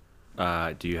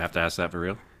 Do you have to ask that for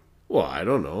real? Well, I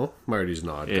don't know. Marty's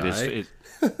not a guy. It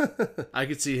is. I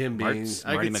could see him being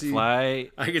Marty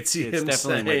McFly. I could see him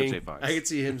saying. Michael J. Fox. I could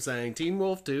see him saying Teen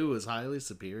Wolf 2 was highly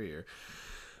superior.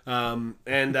 And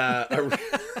a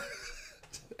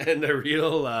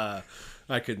real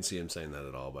I couldn't see him saying that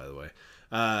at all, by the way.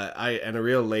 And a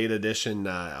real late addition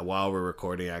while we're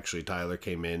recording, actually, Tyler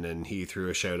came in and he threw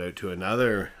a shout out to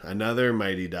another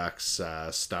Mighty Ducks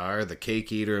star, the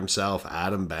cake eater himself,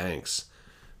 Adam Banks,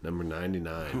 number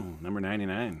 99. Ooh, number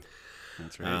 99.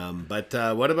 That's right. But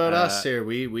what about us here?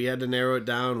 We had to narrow it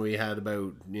down. We had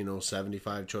about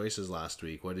 75 choices last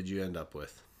week. What did you end up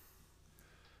with?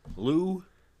 Lou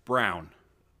Brown.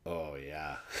 Oh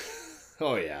yeah.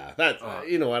 Oh yeah. That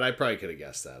you know what? I probably could have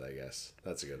guessed that. I guess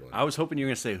that's a good one. I was hoping you were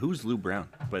gonna say who's Lou Brown,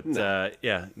 but no.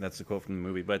 Yeah, that's the quote from the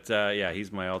movie. But yeah,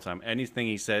 he's my all-time. Anything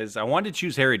he says, I wanted to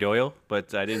choose Harry Doyle,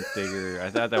 but I didn't figure. I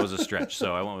thought that was a stretch,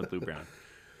 so I went with Lou Brown.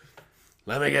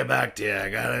 Let me get back to you. I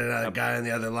got a guy on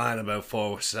the other line about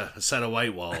a set of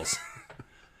white walls.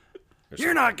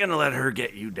 You're not going to let her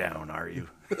get you down, are you?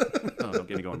 Oh, don't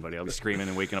get me going, buddy. I'll be screaming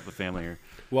and waking up the family here.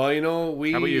 Well,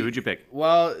 How about you? Who'd you pick?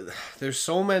 Well, there's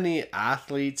so many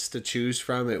athletes to choose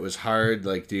from. It was hard.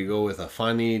 Like, do you go with a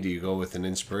funny? Do you go with an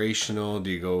inspirational? Do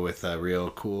you go with a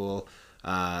real cool?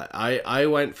 I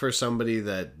went for somebody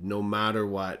that no matter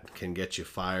what can get you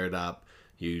fired up.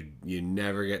 You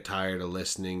never get tired of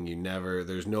listening.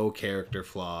 There's no character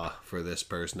flaw for this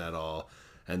person at all.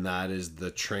 And that is the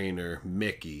trainer,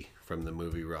 Mickey, from the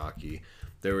movie Rocky.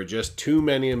 There were just too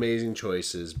many amazing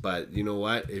choices, but you know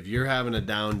what? If you're having a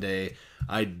down day,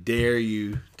 I dare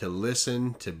you to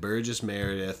listen to Burgess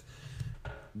Meredith,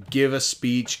 give a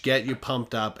speech, get you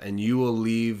pumped up, and you will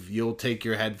leave. You'll take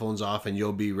your headphones off and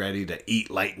you'll be ready to eat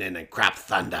lightning and crap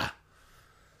thunder.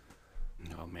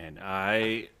 Oh, man.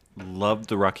 I loved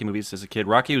the Rocky movies as a kid.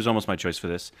 Rocky was almost my choice for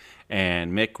this,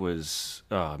 and Mick was,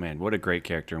 oh, man, what a great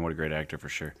character and what a great actor for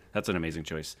sure. That's an amazing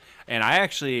choice. And I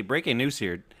actually, breaking news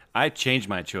here, I changed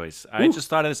my choice. I just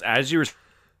thought of this as you were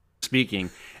speaking,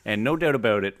 and no doubt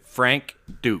about it, Frank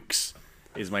Dukes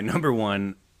is my number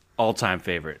one all-time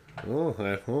favorite. Well,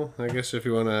 I guess if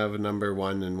you want to have a number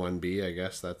 1 and 1B, I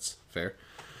guess that's fair.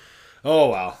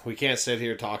 Oh, well, we can't sit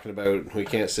here talking about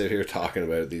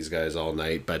these guys all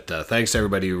night, but thanks to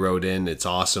everybody who wrote in. It's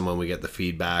awesome when we get the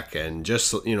feedback, and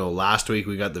just, last week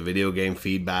we got the video game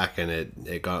feedback, and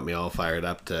it got me all fired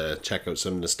up to check out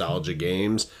some nostalgia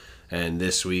games. And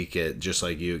this week, just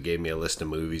like you, it gave me a list of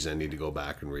movies I need to go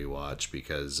back and rewatch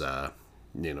because,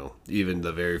 even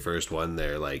the very first one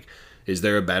there, like, is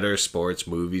there a better sports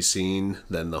movie scene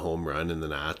than the home run in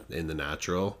the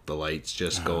natural? The lights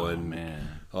just going.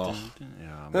 Man. Oh,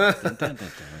 man.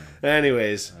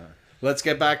 Anyways, let's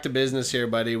get back to business here,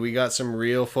 buddy. We got some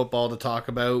real football to talk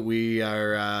about. We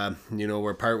are,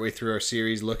 we're partway through our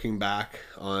series looking back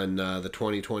on the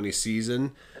 2020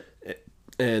 season.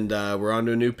 And we're on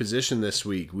to a new position this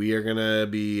week. We are going to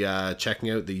be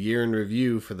checking out the year in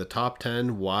review for the top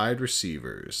 10 wide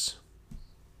receivers.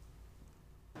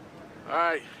 All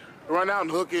right, run out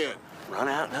and hook in. Run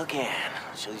out and hook in.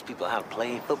 Show these people how to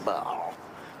play football.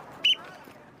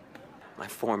 My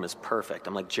form is perfect.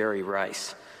 I'm like Jerry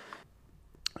Rice.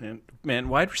 And man,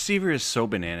 wide receiver is so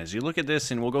bananas. You look at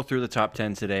this, and we'll go through the top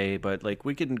 10 today, but like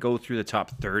we can go through the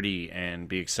top 30 and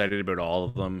be excited about all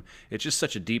of them. It's just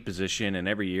such a deep position, and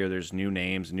every year there's new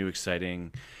names, new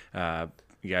exciting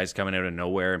guys coming out of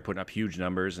nowhere and putting up huge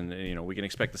numbers, and we can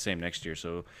expect the same next year.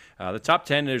 So the top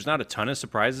 10, there's not a ton of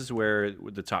surprises where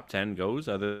the top 10 goes,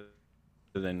 other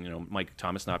than Mike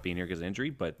Thomas not being here because of injury.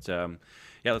 But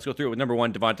let's go through it with number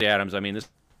 1, Devontae Adams. I mean, this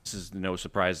is no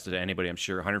surprise to anybody, I'm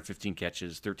sure. 115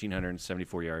 catches,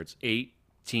 1,374 yards,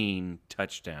 18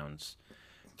 touchdowns,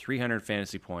 300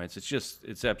 fantasy points.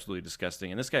 It's absolutely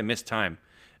disgusting. And this guy missed time,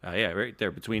 right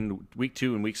there between week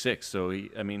 2 and week 6. So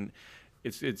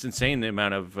it's insane the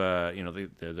amount of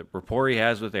the rapport he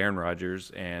has with Aaron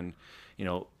Rodgers, and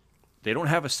they don't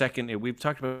have a second. We've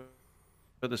talked about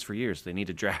this for years. They need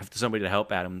to draft somebody to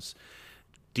help Adams.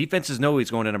 Defenses know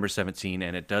he's going to number 17,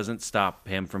 and it doesn't stop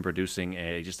him from producing.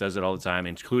 He just does it all the time,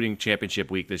 including championship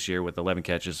week this year with 11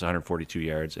 catches, 142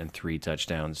 yards, and 3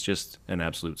 touchdowns. Just an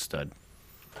absolute stud.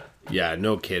 Yeah,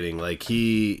 no kidding. Like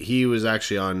he was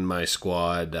actually on my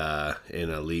squad in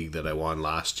a league that I won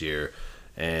last year,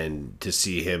 and to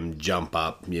see him jump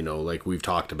up, like we've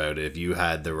talked about it, if you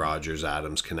had the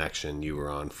Rodgers-Adams connection, you were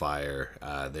on fire.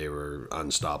 They were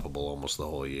unstoppable almost the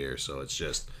whole year, so it's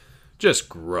just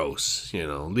gross,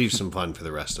 leave some fun for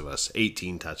the rest of us.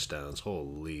 18 touchdowns.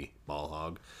 Holy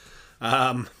ball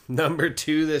hog. Number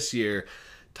 2 this year,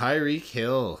 Tyreek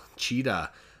Hill,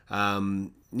 Cheetah.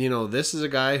 This is a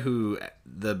guy who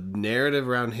the narrative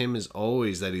around him is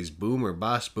always that he's boom or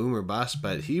bust,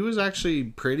 but he was actually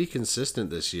pretty consistent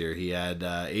this year. He had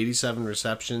 87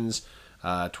 receptions,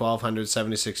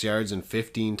 1,276 yards, and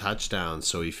 15 touchdowns.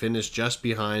 So he finished just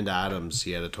behind Adams.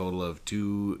 He had a total of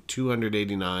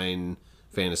 289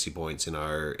 fantasy points in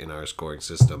our scoring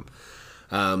system.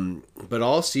 But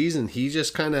all season he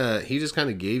just kind of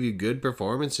gave you good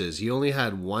performances. He only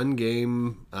had one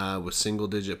game with single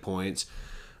digit points.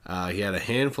 He had a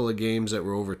handful of games that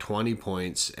were over 20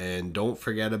 points, and don't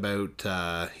forget about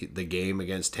the game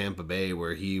against Tampa Bay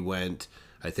where he went,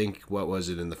 I think, what was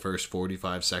it, in the first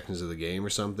 45 seconds of the game or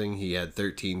something, he had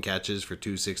 13 catches for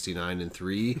 269 and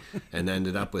 3 and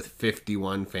ended up with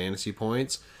 51 fantasy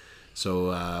points.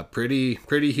 So pretty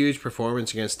huge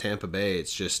performance against Tampa Bay.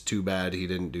 It's just too bad he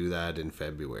didn't do that in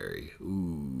February.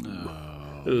 Ooh.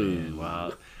 Man,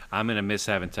 wow. I'm going to miss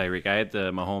having Tyreek. I had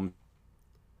the Mahomes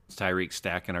Tyreek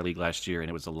Stack in our league last year, and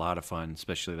it was a lot of fun,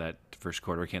 especially that first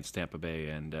quarter against Tampa Bay.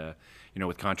 And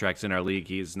with contracts in our league,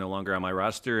 he's no longer on my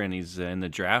roster, and he's in the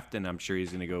draft, and I'm sure he's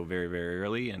going to go very, very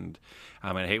early, and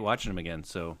I'm going to hate watching him again.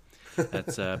 So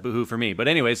that's boo-hoo for me. But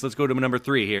anyways, let's go to number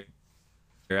 3 here.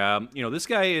 This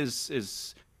guy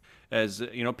is as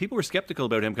people were skeptical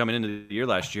about him coming into the year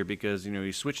last year because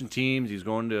he's switching teams, he's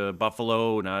going to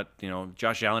Buffalo.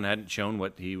 Josh Allen hadn't shown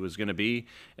what he was going to be,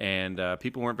 and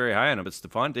people weren't very high on him. But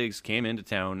Stephon Diggs came into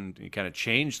town, he kind of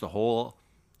changed the whole.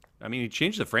 He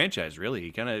changed the franchise really.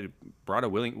 He kind of brought a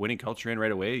winning culture in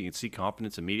right away. You can see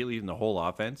confidence immediately in the whole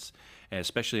offense, and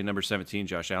especially in number 17,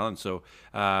 Josh Allen. So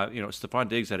Stephon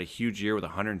Diggs had a huge year with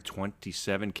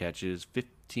 127 catches,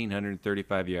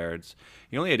 1,535 yards.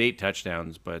 He only had 8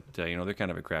 touchdowns, but they're kind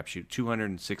of a crapshoot.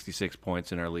 266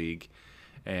 points in our league,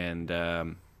 and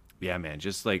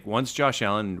just like once Josh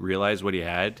Allen realized what he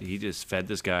had, he just fed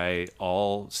this guy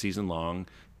all season long.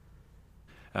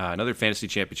 Another fantasy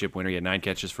championship winner. He had 9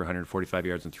 catches for 145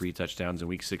 yards and 3 touchdowns in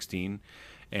Week 16.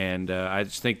 And I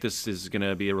just think this is going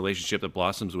to be a relationship that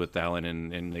blossoms with Allen,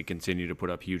 and they continue to put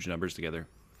up huge numbers together.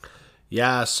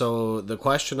 Yeah, so the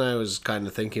question I was kind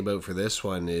of thinking about for this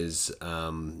one is,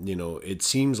 it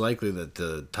seems likely that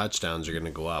the touchdowns are going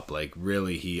to go up. Like,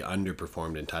 really, he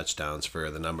underperformed in touchdowns for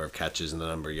the number of catches and the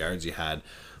number of yards he had.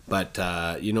 But,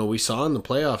 we saw in the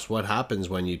playoffs what happens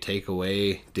when you take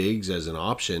away Diggs as an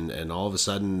option, and all of a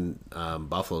sudden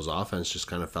Buffalo's offense just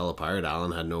kind of fell apart.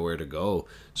 Allen had nowhere to go.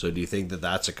 So do you think that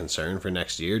that's a concern for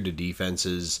next year? Do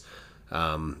defenses,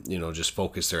 just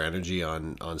focus their energy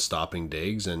on stopping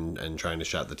Diggs and trying to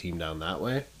shut the team down that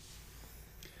way?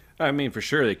 For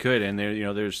sure they could, and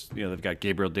they've got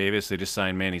Gabriel Davis. They just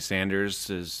signed Manny Sanders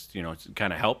to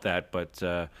kind of help that,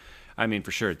 but.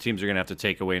 For sure, teams are going to have to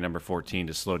take away number 14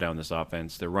 to slow down this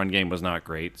offense. Their run game was not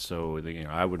great, so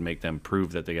I would make them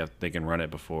prove that they can run it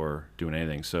before doing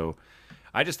anything. So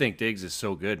I just think Diggs is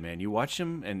so good, man. You watch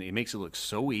him, and he makes it look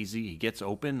so easy. He gets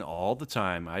open all the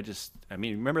time.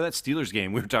 Remember that Steelers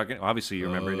game we were talking? Obviously, you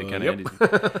remember it kind of ended.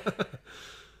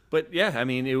 But yeah,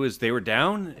 they were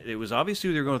down. It was obvious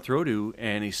who they were going to throw to,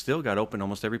 and he still got open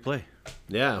almost every play.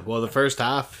 Yeah, well, the first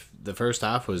half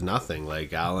was nothing.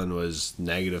 Like, Allen was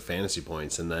negative fantasy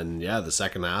points, and then the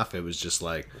second half it was just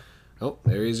like, oh,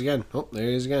 there he is again. Oh, there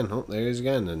he is again. Oh, there he is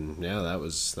again. And that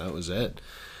was it.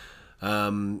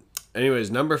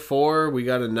 Anyways, number 4, we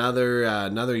got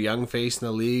another young face in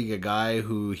the league, a guy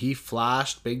who he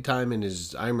flashed big time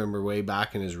I remember way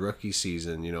back in his rookie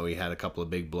season. He had a couple of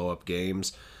big blow up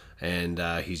games. And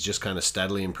he's just kind of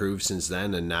steadily improved since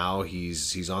then, and now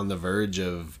he's on the verge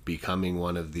of becoming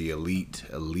one of the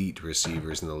elite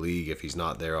receivers in the league if he's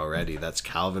not there already. That's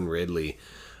Calvin Ridley.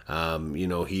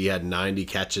 He had 90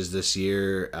 catches this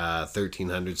year,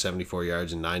 1,374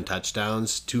 yards and 9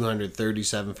 touchdowns,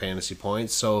 237 fantasy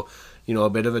points. So, a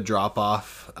bit of a drop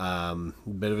off from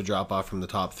the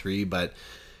top 3, but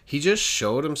he just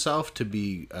showed himself to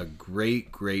be a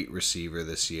great receiver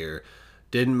this year.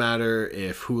 Didn't matter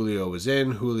if Julio was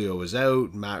in, Julio was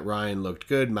out, Matt Ryan looked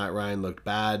good, Matt Ryan looked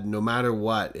bad. No matter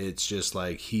what, it's just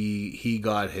like he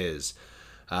got his.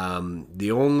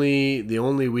 The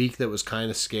only week that was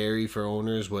kind of scary for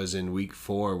owners was in week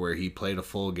 4, where he played a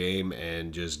full game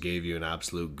and just gave you an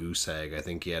absolute goose egg. I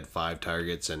think he had 5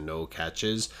 targets and no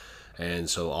catches. And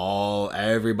so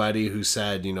everybody who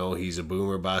said, he's a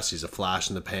boomer bust, he's a flash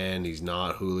in the pan, he's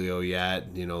not Julio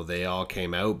yet, they all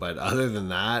came out. But other than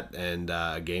that, and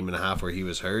a game and a half where he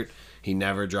was hurt, he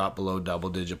never dropped below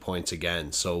double-digit points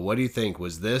again. So what do you think?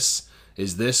 Is this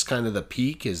kind of the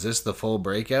peak? Is this the full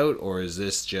breakout? Or is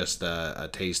this just a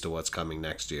taste of what's coming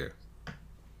next year?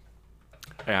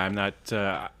 Yeah, I'm not...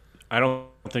 I don't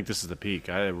think this is the peak.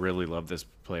 I really love this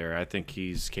player. I think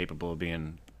he's capable of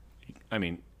being...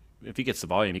 if he gets the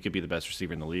volume, he could be the best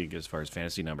receiver in the league as far as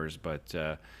fantasy numbers. But,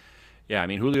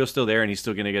 Julio's still there, and he's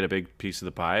still going to get a big piece of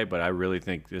the pie. But I really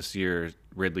think this year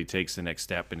Ridley takes the next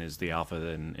step and is the alpha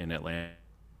in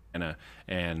Atlanta.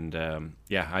 And,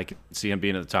 I can see him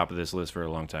being at the top of this list for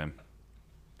a long time.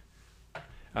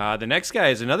 The next guy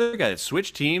is another guy that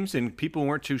switched teams, and people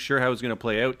weren't too sure how it was going to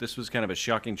play out. This was kind of a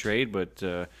shocking trade, but...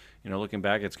 looking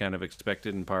back, it's kind of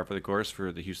expected and par for the course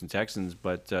for the Houston Texans.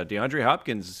 But DeAndre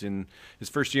Hopkins, in his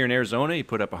first year in Arizona, he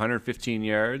put up 115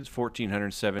 catches,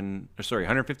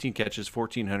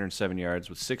 1,407 yards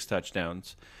with 6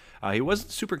 touchdowns. He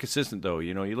wasn't super consistent, though.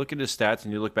 You look at his stats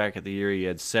and you look back at the year, he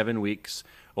had 7 weeks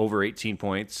over 18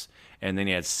 points, and then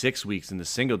he had 6 weeks in the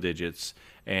single digits.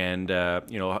 And,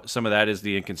 some of that is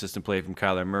the inconsistent play from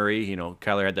Kyler Murray.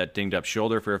 Kyler had that dinged up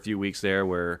shoulder for a few weeks there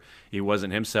where he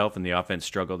wasn't himself and the offense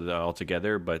struggled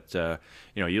altogether. But,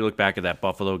 you look back at that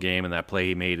Buffalo game and that play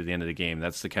he made at the end of the game.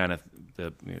 That's the kind of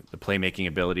the playmaking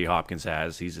ability Hopkins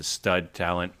has. He's a stud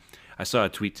talent. I saw a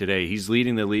tweet today. He's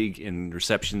leading the league in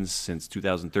receptions since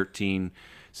 2013,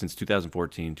 since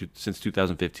 2014, since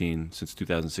 2015, since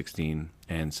 2016,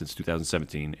 and since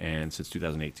 2017, and since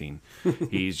 2018.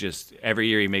 He's just every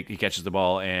year he catches the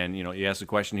ball, and you ask the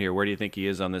question here, where do you think he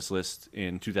is on this list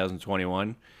in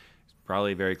 2021?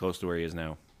 Probably very close to where he is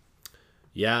now.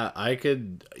 Yeah,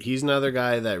 he's another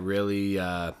guy that really,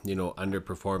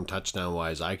 underperformed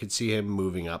touchdown-wise. I could see him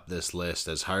moving up this list,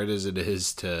 as hard as it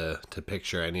is to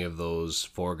picture any of those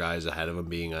four guys ahead of him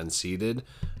being unseated.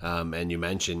 And you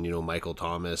mentioned, Michael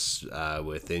Thomas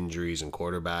with injuries and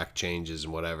quarterback changes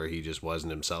and whatever, he just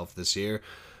wasn't himself this year.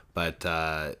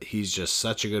 But he's just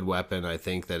such a good weapon. I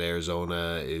think that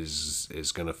Arizona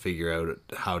is going to figure out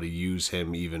how to use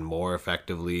him even more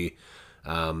effectively.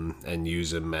 And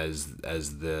use him as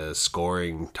the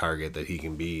scoring target that he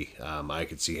can be. I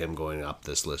could see him going up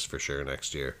this list for sure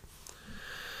next year.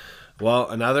 Well,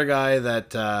 another guy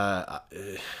that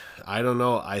I don't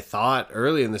know. I thought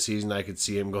early in the season I could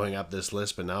see him going up this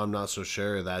list, but now I'm not so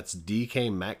sure. That's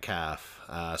DK Metcalf.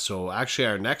 So actually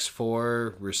our next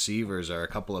four receivers are a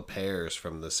couple of pairs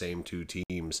from the same two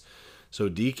teams. So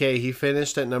DK, he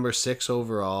finished at number 6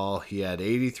 overall. He had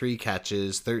 83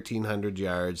 catches, 1,300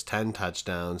 yards, 10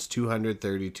 touchdowns,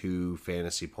 232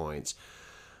 fantasy points.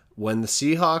 When the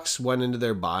Seahawks went into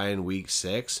their bye in week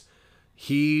 6,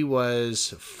 he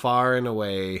was far and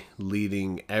away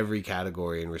leading every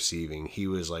category in receiving. He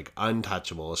was like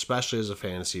untouchable, especially as a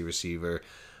fantasy receiver.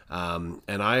 And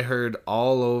I heard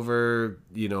all over,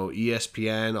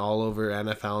 ESPN, all over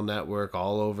NFL Network,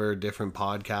 all over different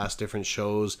podcasts, different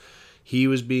shows, he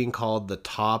was being called the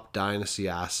top dynasty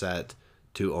asset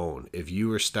to own. If you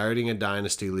were starting a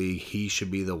dynasty league, he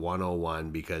should be the 101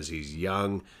 because he's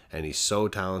young and he's so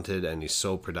talented and he's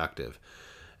so productive.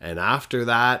 And after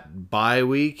that bye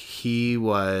week, he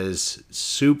was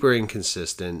super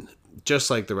inconsistent, just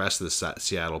like the rest of the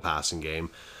Seattle passing game.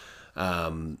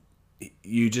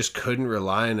 You just couldn't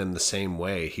rely on him the same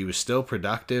way. He was still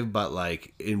productive, but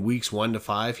like in weeks 1 to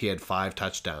 5, he had 5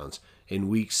 touchdowns. In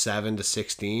weeks 7 to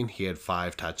 16, he had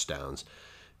 5 touchdowns.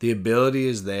 The ability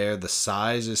is there. The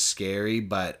size is scary,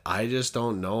 but I just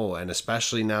don't know. And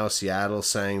especially now Seattle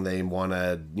saying they want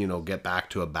to, get back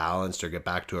to a balanced or get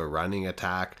back to a running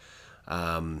attack.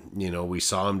 We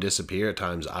saw him disappear at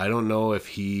times. I don't know if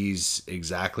he's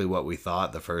exactly what we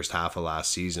thought the first half of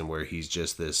last season, where he's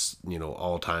just this,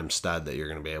 all-time stud that you're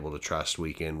going to be able to trust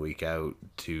week in, week out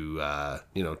to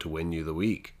win you the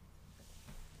week.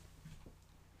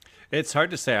 It's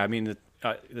hard to say. I mean,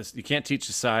 you can't teach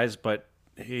the size, but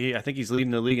I think he's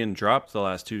leading the league in drops the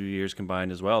last 2 years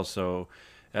combined as well. So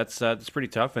that's pretty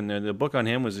tough. And the book on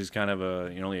him was he's kind of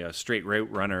only a straight route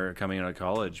runner coming out of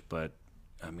college, but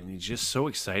I mean, he's just so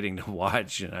exciting to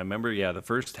watch. And I remember, the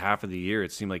first half of the year,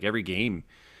 it seemed like every game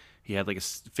he had like a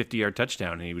 50-yard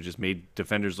touchdown, and he would just made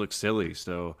defenders look silly.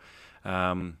 So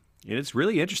it's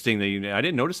really interesting that I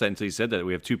didn't notice that until you said that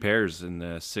we have 2 pairs in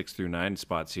the 6 through 9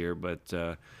 spots here, but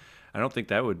I don't think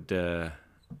that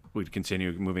would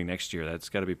continue moving next year. That's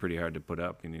got to be pretty hard to put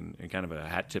up. And kind of a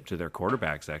hat tip to their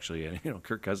quarterbacks, actually. And,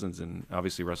 Kirk Cousins and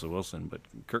obviously Russell Wilson, but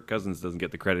Kirk Cousins doesn't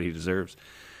get the credit he deserves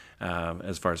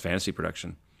as far as fantasy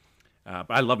production. But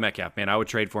I love Metcalf, man. I would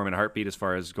trade for him in a heartbeat as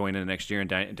far as going into next year and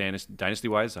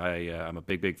dynasty-wise. I'm a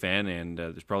big fan, and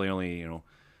there's probably only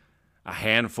a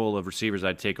handful of receivers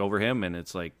I'd take over him, and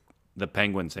it's like the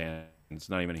Penguins' hand. It's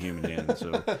not even a human hand.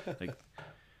 So,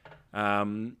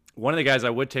 one of the guys I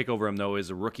would take over him, though, is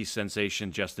a rookie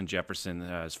sensation, Justin Jefferson.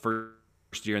 His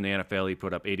first year in the NFL, he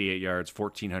put up 88 yards,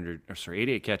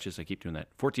 88 catches. I keep doing that.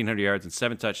 1,400 yards and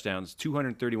 7 touchdowns,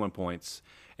 231 points.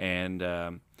 And,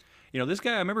 this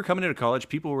guy, I remember coming into college,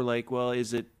 people were like, well,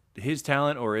 is it his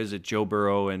talent or is it Joe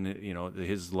Burrow and,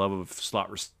 his love of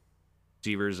slot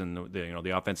receivers and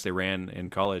the offense they ran in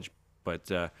college?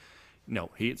 But,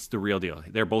 no, it's the real deal.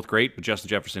 They're both great, but Justin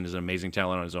Jefferson is an amazing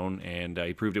talent on his own, and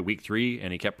he proved it week 3,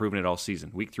 and he kept proving it all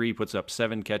season. Week 3, he puts up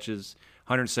 7 catches,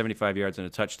 175 yards, and a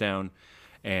touchdown,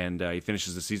 and he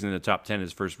finishes the season in the top 10,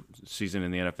 his first season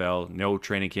in the NFL. No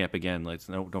training camp again,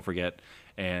 don't forget,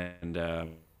 and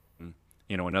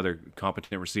another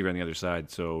competent receiver on the other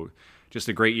side. So just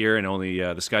a great year, and only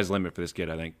the sky's the limit for this kid,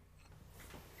 I think.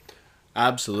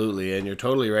 Absolutely, and you're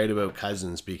totally right about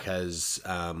Cousins because,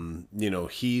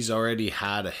 he's already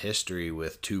had a history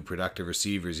with two productive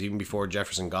receivers. Even before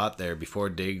Jefferson got there, before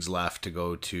Diggs left to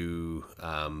go to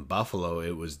Buffalo,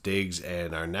 it was Diggs,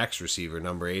 and our next receiver,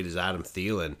 number 8, is Adam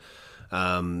Thielen.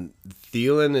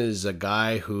 Thielen is a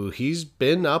guy who he's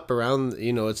been up around,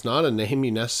 it's not a name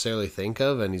you necessarily think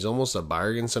of, and he's almost a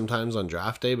bargain sometimes on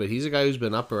draft day, but he's a guy who's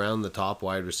been up around the top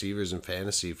wide receivers in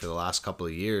fantasy for the last couple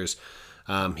of years.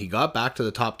 He got back to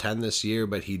the top 10 this year,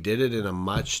 but he did it in a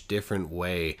much different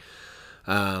way.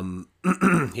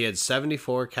 He had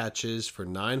 74 catches for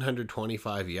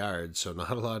 925 yards, so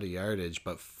not a lot of yardage,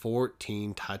 but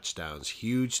 14 touchdowns,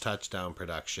 huge touchdown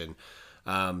production.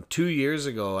 2 years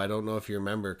ago, I don't know if you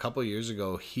remember, a couple years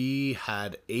ago, he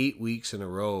had 8 weeks in a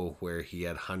row where he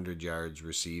had 100 yards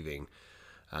receiving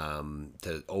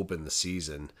to open the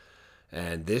season.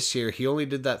 And this year, he only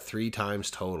did that 3 times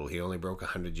total. He only broke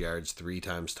 100 yards 3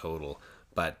 times total.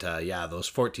 But those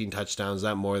 14 touchdowns,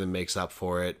 that more than makes up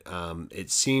for it. It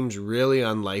seems really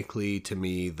unlikely to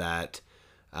me that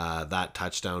that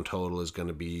touchdown total is going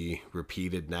to be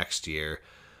repeated next year.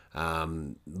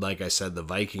 Like I said, the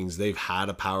Vikings, they've had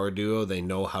a power duo. They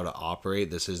know how to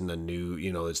operate. This isn't a new,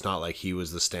 it's not like he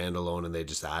was the standalone and they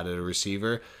just added a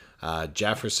receiver.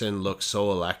 Jefferson looks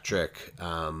so electric,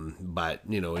 but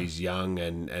he's young,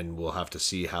 and we'll have to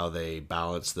see how they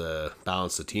balance the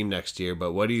team next year.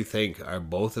 But what do you think? Are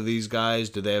both of these guys,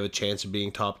 do they have a chance of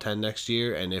being top 10 next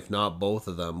year? And if not both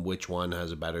of them, which one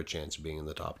has a better chance of being in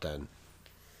the top 10?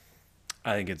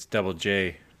 I think it's Double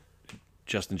J.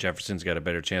 Justin Jefferson's got a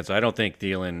better chance. I don't think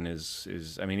Thielen is.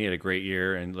 He had a great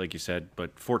year, and like you said,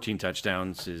 but 14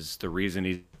 touchdowns is the reason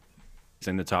he's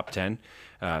in the top 10.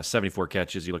 74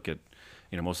 catches. You look at,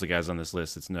 most of the guys on this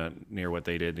list, it's not near what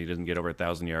they did. He doesn't get over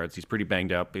 1,000 yards. He's pretty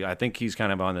banged up. I think he's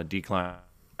kind of on the decline,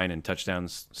 and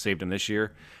touchdowns saved him this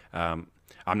year. I'm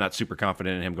not super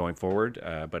confident in him going forward,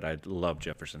 but I love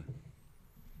Jefferson.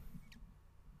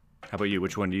 How about you?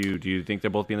 Which one do you think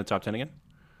they'll both be in the top 10 again?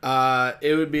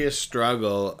 It would be a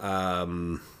struggle.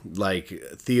 Like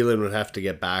Thielen would have to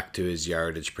get back to his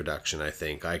yardage production. I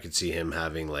think I could see him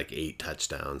having like 8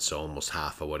 touchdowns, so almost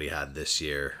half of what he had this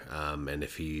year. And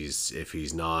if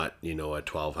he's not, a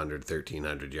 1,200,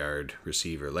 1,300 yard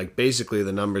receiver, like basically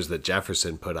the numbers that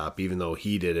Jefferson put up, even though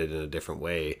he did it in a different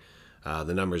way,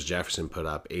 the numbers Jefferson put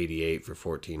up, 88 for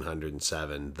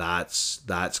 1,407.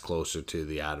 That's closer to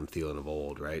the Adam Thielen of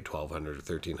old, right? 1,200 or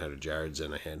 1,300 yards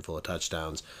and a handful of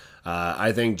touchdowns.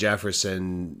 I think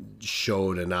Jefferson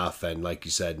showed enough, and like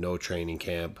you said, no training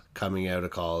camp, coming out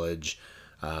of college,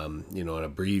 an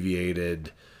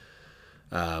abbreviated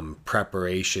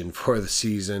preparation for the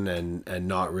season, and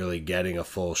not really getting a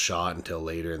full shot until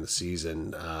later in the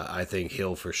season. I think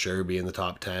he'll for sure be in the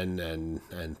top 10,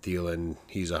 and Thielen,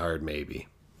 he's a hard maybe.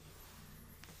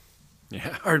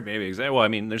 Yeah, hard maybe. Exactly. Well,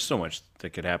 there's so much that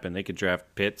could happen. They could draft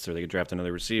Pitts, or they could draft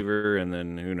another receiver, and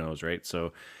then who knows, right?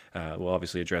 So we'll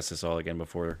obviously address this all again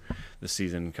before the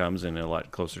season comes and a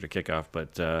lot closer to kickoff.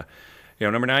 But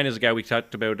number 9 is a guy we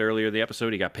talked about earlier in the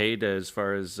episode. He got paid as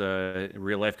far as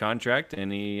real life contract,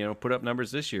 and he put up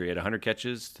numbers this year. He had 100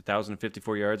 catches,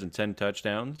 1,054 yards, and 10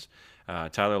 touchdowns.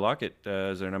 Tyler Lockett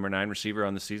is our number 9 receiver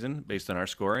on the season based on our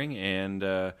scoring, and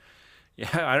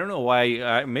I don't know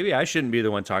why. Maybe I shouldn't be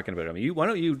the one talking about him. Why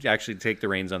don't you actually take the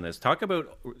reins on this? Talk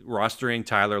about rostering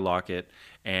Tyler Lockett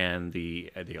and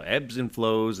the ebbs and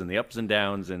flows and the ups and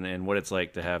downs, and what it's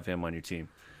like to have him on your team.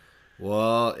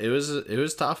 Well, it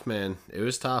was tough, man. It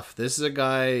was tough. This is a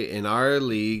guy in our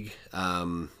league.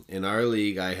 I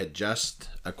had just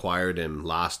acquired him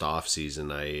last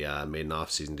offseason. I made an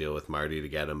offseason deal with Marty to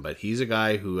get him, but he's a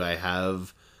guy who I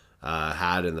have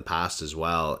had in the past as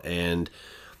well. And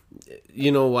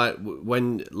you know what?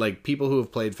 When like people who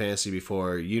have played fantasy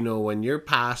before, when you're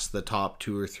past the top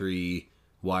 2 or 3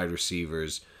 wide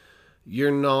receivers,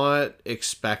 you're not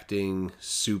expecting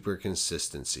super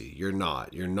consistency. You're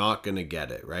not going to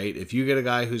get it, right? If you get a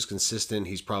guy who's consistent,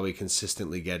 he's probably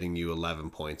consistently getting you 11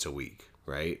 points a week,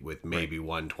 right? With maybe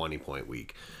one 20-point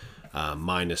week,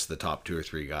 minus the top 2 or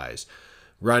 3 guys.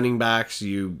 Running backs,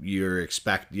 you're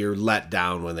let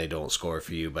down when they don't score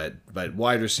for you, but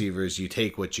wide receivers, you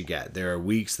take what you get. There are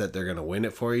weeks that they're going to win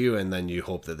it for you, and then you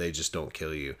hope that they just don't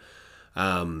kill you.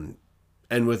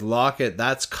 And with Lockett,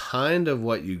 that's kind of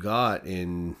what you got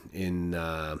in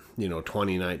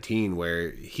 2019,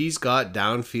 where he's got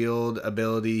downfield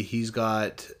ability, he's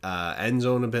got end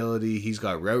zone ability, he's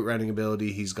got route running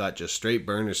ability, he's got just straight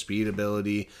burner speed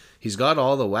ability. He's got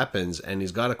all the weapons, and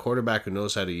he's got a quarterback who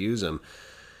knows how to use them.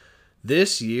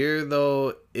 This year,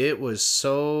 though, it was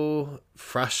so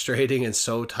frustrating and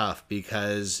so tough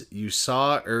because you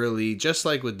saw early, just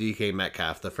like with DK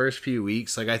Metcalf, the first few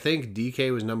weeks, like I think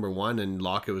DK was number 1 and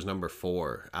Lockett was number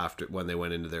 4 after when they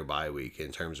went into their bye week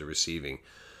in terms of receiving.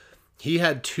 He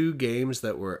had 2 games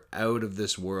that were out of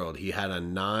this world. He had a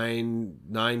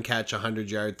 9 catch,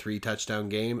 100-yard, 3 touchdown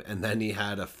game, and then he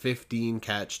had a 15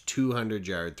 catch,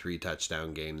 200-yard, 3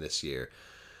 touchdown game this year.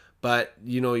 But,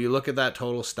 you look at that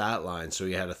total stat line. So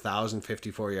he had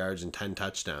 1,054 yards and 10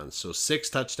 touchdowns. So 6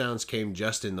 touchdowns came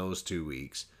just in those 2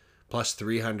 weeks, plus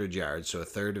 300 yards. So a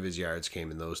third of his yards came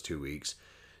in those 2 weeks.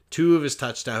 2 of his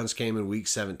touchdowns came in week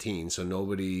 17. So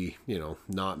nobody,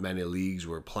 not many leagues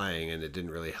were playing, and it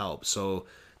didn't really help. So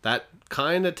that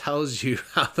kind of tells you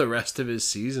how the rest of his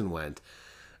season went.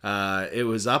 It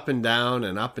was up and down,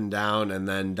 and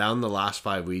then down the last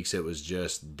 5 weeks, it was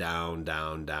just down.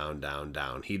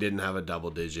 He didn't have a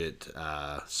double-digit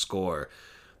score.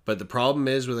 But the problem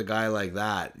is with a guy like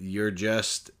that, you're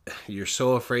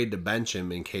so afraid to bench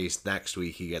him in case next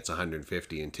week he gets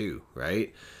 150 and 2,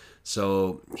 right?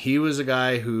 So he was a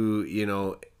guy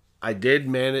who, I did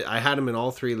manage. I had him in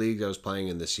all 3 leagues I was playing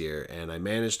in this year, and I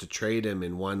managed to trade him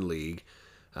in one league.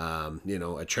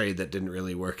 A trade that didn't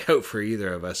really work out for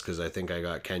either of us because I think I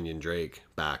got Kenyon Drake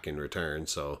back in return.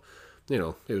 So,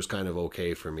 it was kind of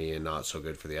okay for me and not so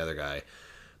good for the other guy.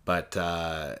 But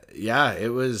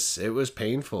it was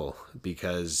painful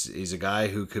because he's a guy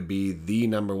who could be the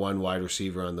number 1 wide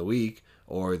receiver on the week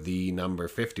or the number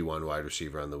 51 wide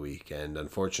receiver on the week. And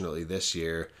unfortunately this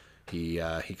year, he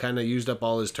kind of used up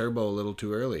all his turbo a little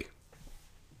too early.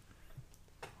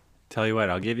 Tell you what,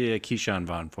 I'll give you a Keyshawn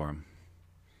Vaughn for him.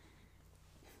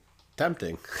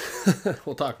 Tempting.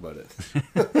 We'll talk about it.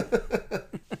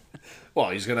 Well,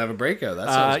 he's going to have a breakout. That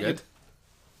sounds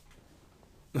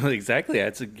good. Exactly.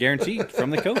 That's a guarantee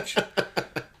from the coach.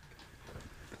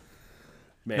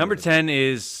 Number 10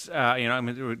 is, I'm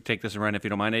going to take this and run if you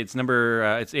don't mind. It's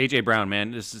it's A.J. Brown, man.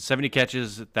 This is 70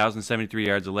 catches, 1,073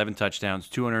 yards, 11 touchdowns,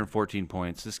 214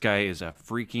 points. This guy is a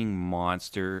freaking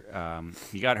monster.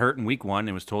 He got hurt in week 1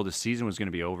 and was told his season was going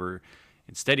to be over.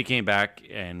 Instead, he came back,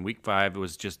 and week 5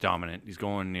 was just dominant. He's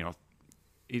going,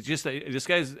 he's just this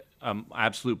guy's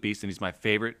absolute beast, and he's my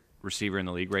favorite receiver in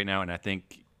the league right now. And I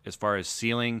think as far as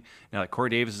ceiling, now that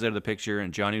Corey Davis is out of the picture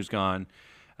and Johnny's gone,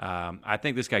 I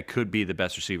think this guy could be the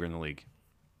best receiver in the league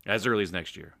as early as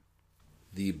next year.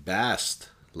 The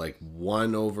best, like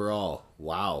 1 overall.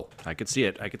 Wow. I could see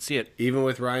it. Even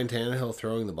with Ryan Tannehill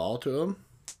throwing the ball to him?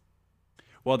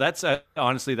 Well, that's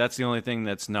honestly, that's the only thing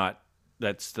that's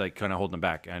like kind of holding him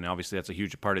back. And obviously that's a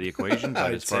huge part of the equation,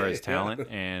 but as far as talent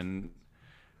and,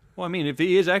 well, I mean, if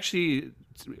he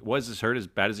was as hurt as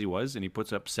bad as he was and he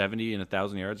puts up 70 and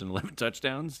 1,000 yards and 11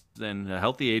 touchdowns, then a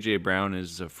healthy A.J. Brown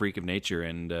is a freak of nature,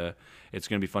 and it's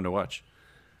going to be fun to watch.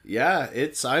 Yeah,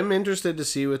 I'm interested to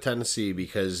see with Tennessee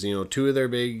because, two of their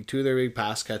big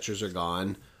pass catchers are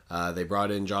gone. They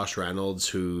brought in Josh Reynolds,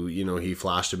 who, he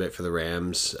flashed a bit for the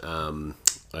Rams.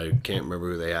 I can't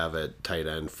remember who they have at tight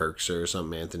end, Ferkser or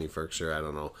something, Anthony Ferkser, I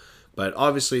don't know. But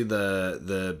obviously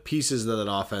the pieces that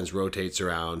offense rotates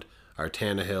around are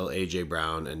Tannehill, A.J.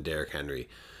 Brown, and Derrick Henry.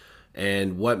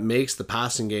 And what makes the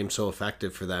passing game so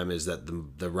effective for them is that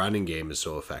the running game is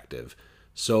so effective.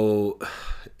 So,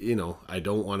 I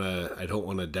don't want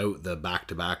to doubt the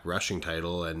back-to-back rushing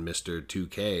title and Mr.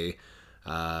 2K.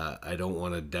 I don't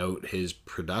want to doubt his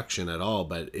production at all,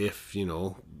 but if,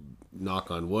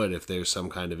 knock on wood, if there's some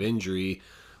kind of injury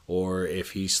or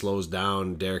if he slows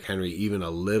down Derrick Henry even a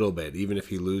little bit, even if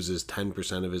he loses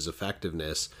 10% of his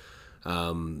effectiveness,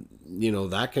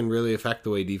 that can really affect the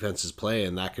way defenses play,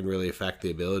 and that can really affect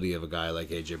the ability of a guy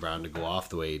like A.J. Brown to go off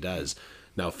the way he does.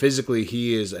 Now, physically,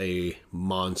 he is a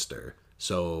monster.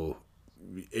 So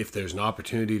if there's an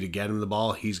opportunity to get him the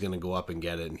ball, he's going to go up and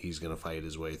get it, and he's going to fight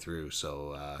his way through.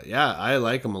 So, I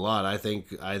like him a lot. I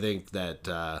think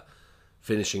that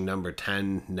finishing number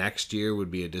 10 next year would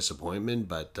be a disappointment,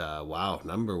 but wow,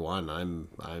 number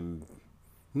 1,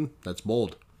 that's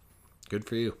bold. Good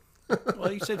for you.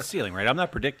 Well, you said ceiling, right? I'm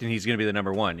not predicting he's going to be the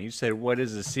number 1. You said what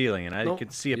is the ceiling, and I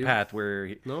could see a path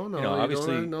where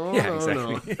obviously,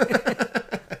 exactly.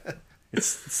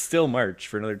 It's still March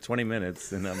for another 20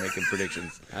 minutes, and I'm making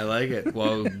predictions. I like it.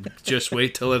 Well, just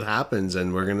wait till it happens,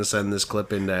 and we're going to send this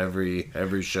clip into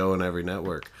every show and every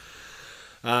network.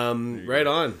 Right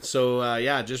on. So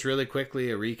just really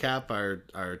quickly a recap.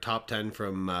 Our top 10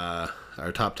 from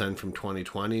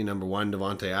 2020. Number 1,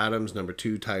 Devontae Adams. Number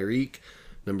 2, Tyreek.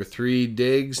 Number 3,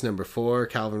 Diggs. Number 4,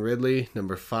 Calvin Ridley.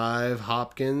 Number 5,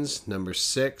 Hopkins. Number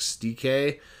 6,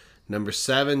 DK. Number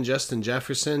 7, Justin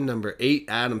Jefferson. Number 8,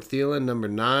 Adam Thielen. Number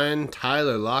 9,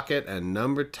 Tyler Lockett. And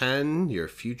number 10, your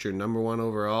future number 1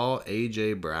 overall,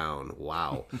 A.J. Brown.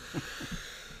 Wow.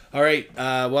 All right.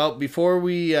 Well, before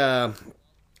we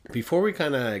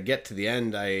kind of get to the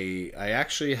end, I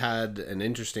actually had an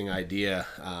interesting idea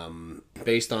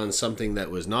based on something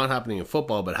that was not happening in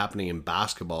football but happening in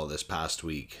basketball this past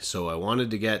week. So I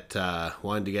wanted to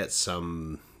get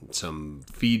some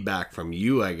feedback from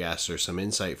you, I guess, or some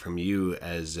insight from you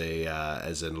as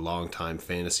a longtime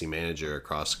fantasy manager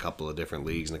across a couple of different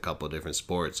leagues and a couple of different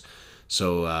sports.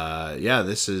 So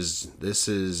this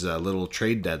is a little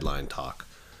trade deadline talk.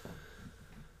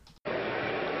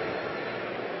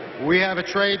 We have a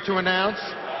trade to announce.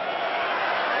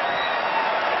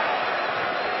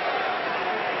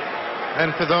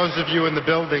 And for those of you in the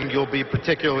building, you'll be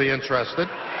particularly interested.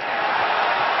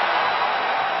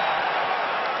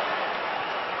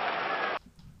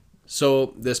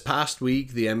 So this past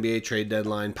week, the NBA trade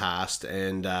deadline passed,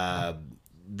 and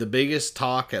the biggest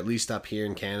talk, at least up here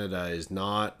in Canada, is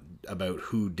not about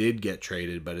who did get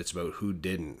traded, but it's about who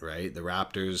didn't, right? The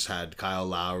Raptors had Kyle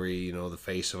Lowry, the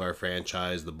face of our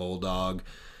franchise, the Bulldog,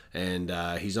 and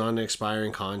he's on an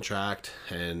expiring contract,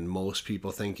 and most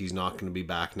people think he's not going to be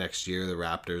back next year. The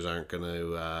Raptors aren't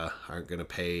going to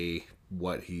pay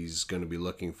what he's going to be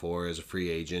looking for as a free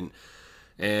agent.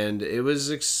 And it was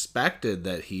expected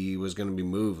that he was going to be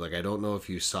moved. Like, I don't know if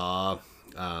you saw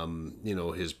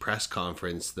his press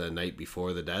conference the night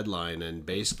before the deadline, and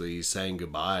basically he's saying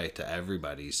goodbye to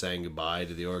everybody. He's saying goodbye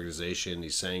to the organization.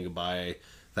 He's saying goodbye,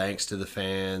 thanks to the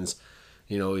fans.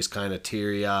 He's kind of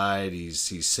teary-eyed.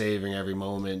 He's savoring every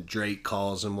moment. Drake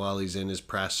calls him while he's in his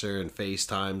presser and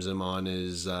FaceTimes him on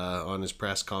his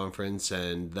press conference,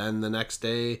 and then the next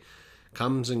day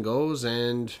comes and goes,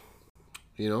 and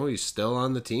he's still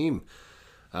on the team.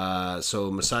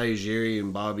 So Masai Ujiri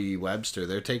and Bobby Webster,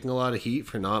 they're taking a lot of heat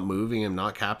for not moving him,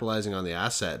 not capitalizing on the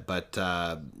asset. But,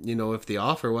 if the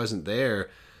offer wasn't there,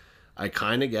 I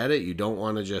kind of get it. You don't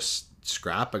want to just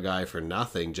scrap a guy for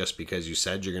nothing just because you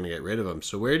said you're going to get rid of him.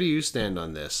 So where do you stand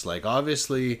on this? Like,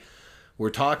 obviously,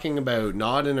 we're talking about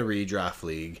not in a redraft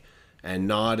league and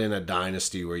not in a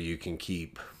dynasty where you can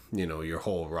keep your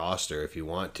whole roster if you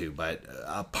want to, but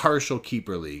a partial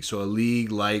keeper league. So a league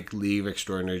like League of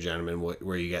Extraordinary Gentlemen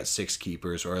where you get 6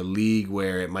 keepers, or a league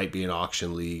where it might be an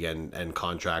auction league and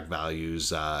contract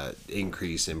values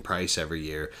increase in price every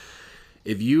year.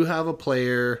 If you have a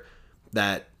player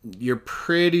that you're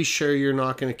pretty sure you're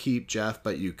not going to keep, Jeff,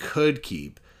 but you could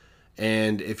keep,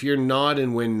 and if you're not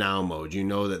in win now mode, you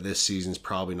know that this season's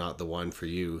probably not the one for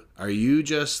you. Are you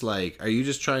just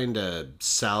trying to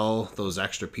sell those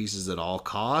extra pieces at all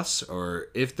costs? Or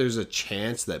if there's a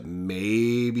chance that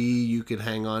maybe you could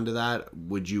hang on to that,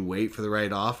 would you wait for the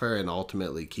right offer and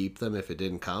ultimately keep them if it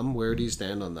didn't come? Where do you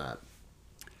stand on that?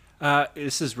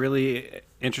 This is really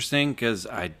interesting because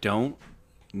I don't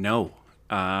know.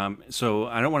 So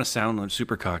I don't want to sound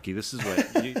super cocky. This is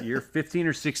what you're 15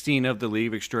 or 16 of the League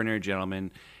of Extraordinary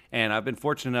Gentlemen, and I've been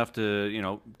fortunate enough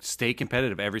to stay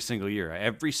competitive every single year.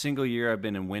 Every single year I've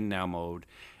been in win now mode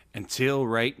until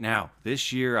right now.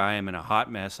 This year I am in a hot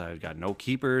mess. I've got no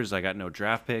keepers. I got no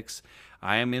draft picks.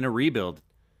 I am in a rebuild.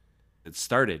 It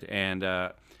started, and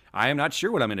I am not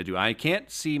sure what I'm going to do. I can't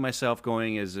see myself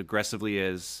going as aggressively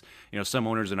as some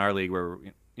owners in our league where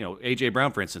AJ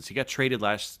Brown, for instance, he got traded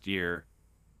last year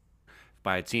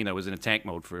by a team that was in a tank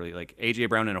mode for like A.J.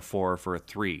 Brown in a 4 for a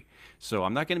 3. So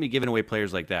I'm not going to be giving away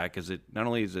players like that because it not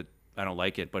only is it I don't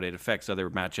like it, but it affects other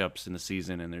matchups in the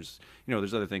season, and there's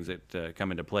other things that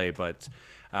come into play. But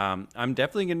I'm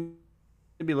definitely going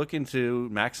to be looking to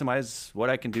maximize what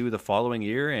I can do the following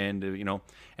year, and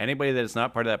anybody that is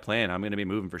not part of that plan, I'm going to be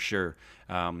moving for sure.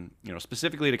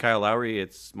 Specifically to Kyle Lowry,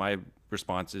 it's my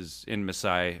response is in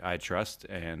Masai I trust,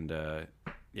 and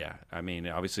yeah, I mean,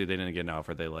 obviously they didn't get an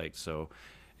offer they liked, so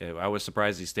I was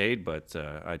surprised he stayed, but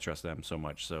I trust them so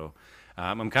much. So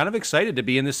I'm kind of excited to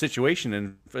be in this situation,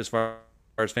 and as far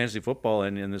as fantasy football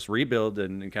and in this rebuild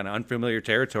and kind of unfamiliar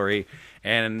territory.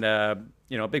 And a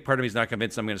big part of me is not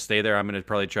convinced I'm going to stay there. I'm going to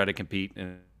probably try to compete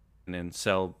and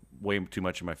sell way too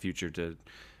much of my future to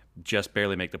just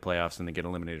barely make the playoffs and then get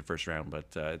eliminated first round. But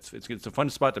it's a fun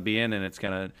spot to be in, and it's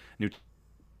kind of new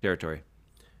territory.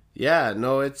 Yeah,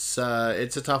 no, it's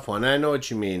a tough one. I know what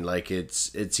you mean. Like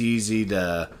it's easy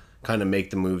to kind of make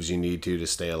the moves you need to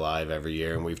stay alive every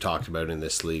year, and we've talked about in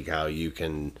this league how you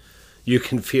can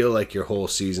feel like your whole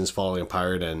season's falling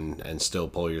apart and still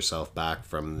pull yourself back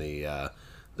from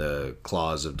the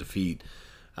claws of defeat.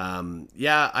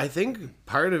 Yeah, I think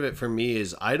part of it for me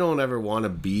is I don't ever want to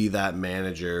be that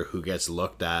manager who gets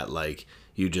looked at like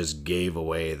you just gave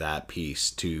away that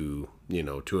piece to,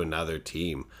 to another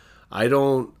team. I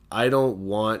don't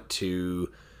want to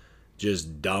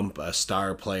just dump a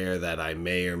star player that I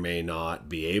may or may not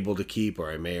be able to keep,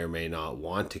 or I may or may not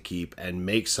want to keep, and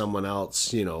make someone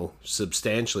else,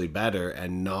 substantially better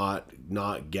and not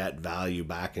get value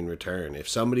back in return. If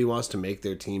somebody wants to make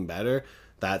their team better,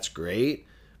 that's great,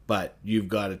 but you've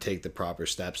got to take the proper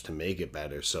steps to make it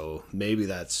better. So maybe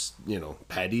that's,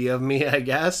 petty of me, I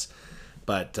guess.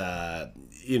 But,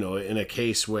 in a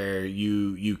case where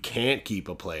you can't keep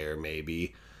a player,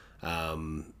 maybe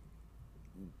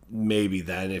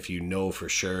then if for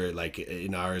sure, like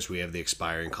in ours, we have the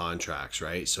expiring contracts,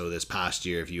 right? So this past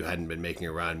year, if you hadn't been making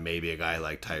a run, maybe a guy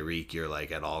like Tyreek, you're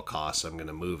like, at all costs, I'm going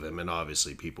to move him. And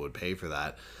obviously people would pay for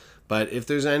that. But if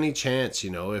there's any chance,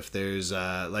 if there's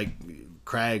like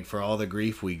Craig, for all the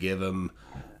grief we give him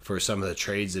for some of the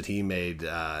trades that he made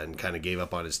and kind of gave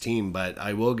up on his team. But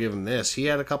I will give him this. He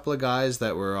had a couple of guys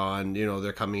that were on,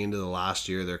 they're coming into the last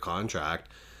year of their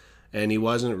contract, and he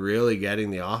wasn't really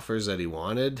getting the offers that he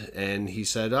wanted. And he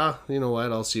said, you know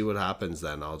what, I'll see what happens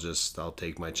then. I'll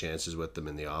take my chances with them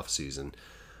in the off season.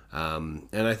 And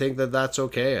I think that that's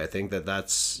okay. I think that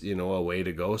that's, a way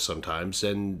to go sometimes.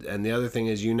 And the other thing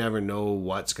is, you never know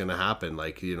what's going to happen.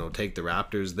 Like, take the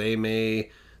Raptors.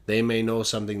 They may know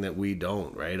something that we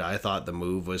don't, right? I thought the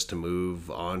move was to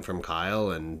move on from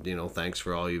Kyle and, thanks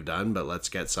for all you've done, but let's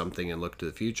get something and look to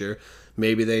the future.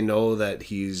 Maybe they know that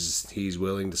he's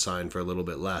willing to sign for a little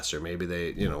bit less, or maybe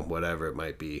they, whatever it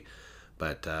might be.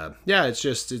 But,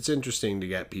 it's interesting to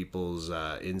get people's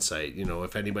insight.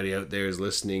 If anybody out there is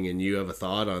listening and you have a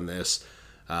thought on this,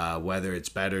 whether it's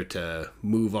better to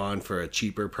move on for a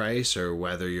cheaper price, or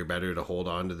whether you're better to hold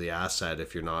on to the asset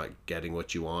if you're not getting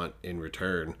what you want in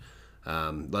return,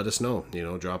 let us know.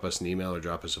 Drop us an email or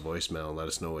drop us a voicemail and let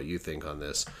us know what you think on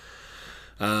this.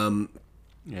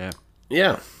 Yeah.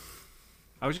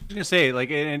 I was just going to say, like,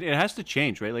 it has to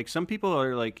change, right? Like, some people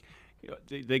are like,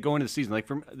 they go into the season, like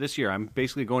from this year, I'm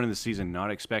basically going into the season not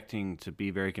expecting to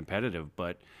be very competitive,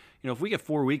 but if we get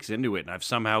 4 weeks into it and I've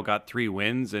somehow got 3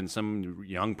 wins and some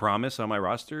young promise on my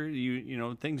roster,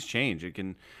 things change. It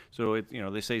can, so it,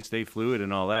 they say stay fluid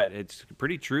and all that. It's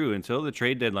pretty true. Until the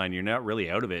trade deadline, you're not really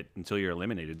out of it until you're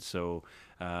eliminated. So,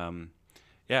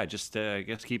 just I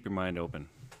guess keep your mind open.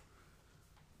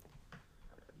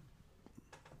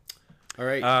 All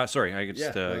right. Sorry, I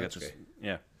just got this. Okay.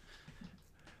 Yeah.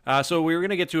 So we were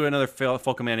going to get to another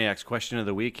Falcomaniacs question of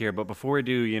the week here, but before we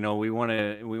do, we want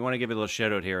to give a little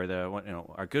shout out here.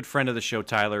 Our good friend of the show,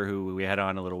 Tyler, who we had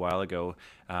on a little while ago,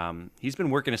 he's been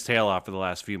working his tail off for the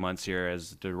last few months here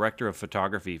as director of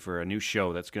photography for a new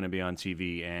show that's going to be on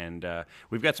TV, and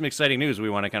we've got some exciting news. We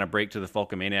want to kind of break to the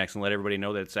Falcomaniacs and let everybody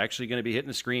know that it's actually going to be hitting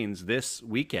the screens this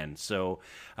weekend. So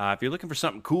if you're looking for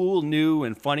something cool, new,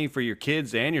 and funny for your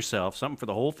kids and yourself, something for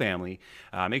the whole family,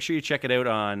 make sure you check it out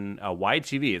on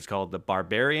YTV. It's called The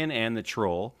Barbarian and the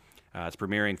Troll. It's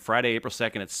premiering Friday, April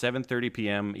 2nd at 7:30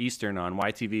 p.m. Eastern on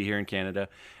YTV here in Canada,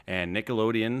 and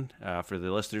Nickelodeon for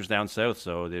the listeners down south.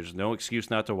 So there's no excuse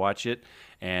not to watch it,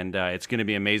 and it's going to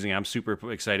be amazing. I'm super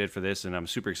excited for this, and I'm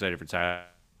super excited for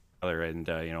Tyler, and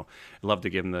I'd love to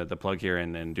give him the plug here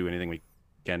and do anything we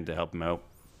can to help him out.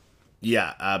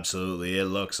 Yeah, absolutely. It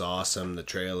looks awesome. The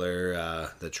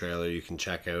trailer you can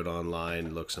check out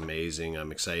online looks amazing.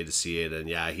 I'm excited to see it. And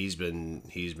yeah, he's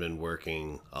been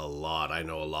working a lot. I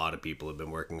know a lot of people have been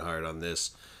working hard on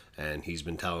this, and he's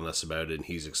been telling us about it, and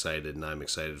he's excited, and I'm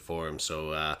excited for him.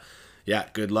 So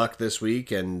good luck this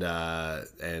week, and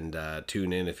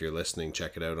tune in if you're listening.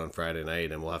 Check it out on Friday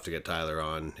night, and we'll have to get Tyler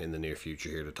on in the near future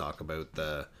here to talk about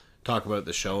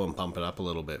the show and pump it up a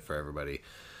little bit for everybody.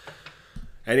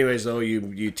 Anyways, though,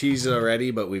 you teased it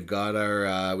already, but we've got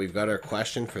our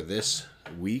question for this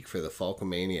week for the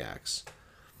Falcomaniacs.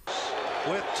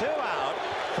 With 2 out,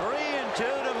 3-2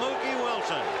 to Mookie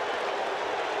Wilson.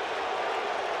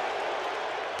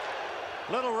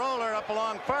 Little roller up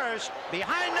along first,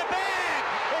 behind the bag.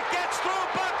 It gets through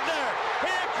Buckner.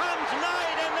 Here comes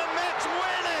Knight, and the Mets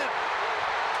win it.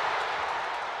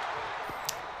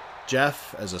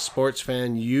 Jeff, as a sports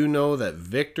fan, you know that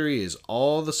victory is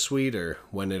all the sweeter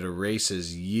when it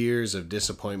erases years of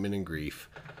disappointment and grief.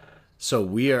 So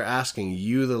we are asking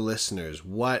you, the listeners,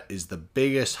 what is the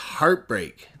biggest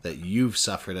heartbreak that you've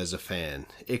suffered as a fan?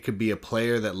 It could be a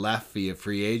player that left via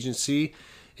free agency.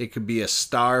 It could be a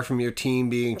star from your team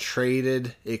being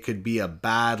traded. It could be a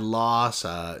bad loss,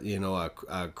 a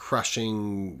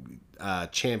crushing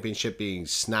championship being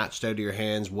snatched out of your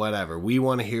hands, whatever. We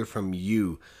want to hear from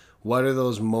you. What are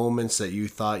those moments that you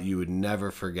thought you would never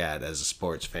forget as a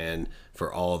sports fan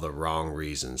for all the wrong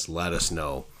reasons? Let us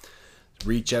know.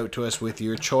 reach out to us with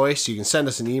your choice. You can send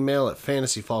us an email at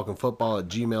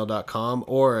fantasyfalconfootball@gmail.com,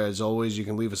 or as always, you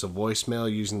can leave us a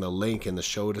voicemail using the link in the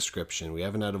show description. We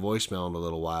haven't had a voicemail in a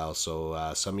little while,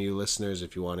 so some of you listeners,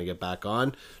 if you want to get back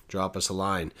on, drop us a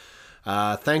line.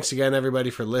 Thanks again, everybody,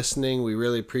 for listening. We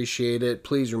really appreciate it.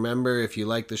 Please remember, if you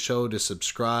like the show, to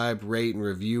subscribe, rate, and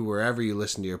review wherever you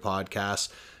listen to your podcasts.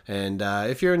 And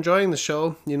if you're enjoying the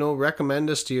show, recommend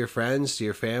us to your friends, to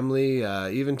your family,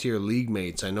 even to your league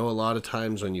mates. I know a lot of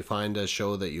times when you find a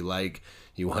show that you like,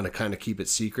 you want to kind of keep it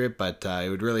secret, but it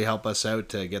would really help us out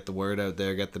to get the word out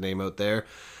there, get the name out there.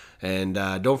 And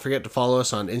don't forget to follow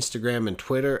us on Instagram and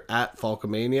Twitter at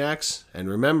Falcomaniacs. And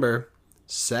remember,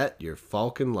 set your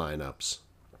Falcon lineups.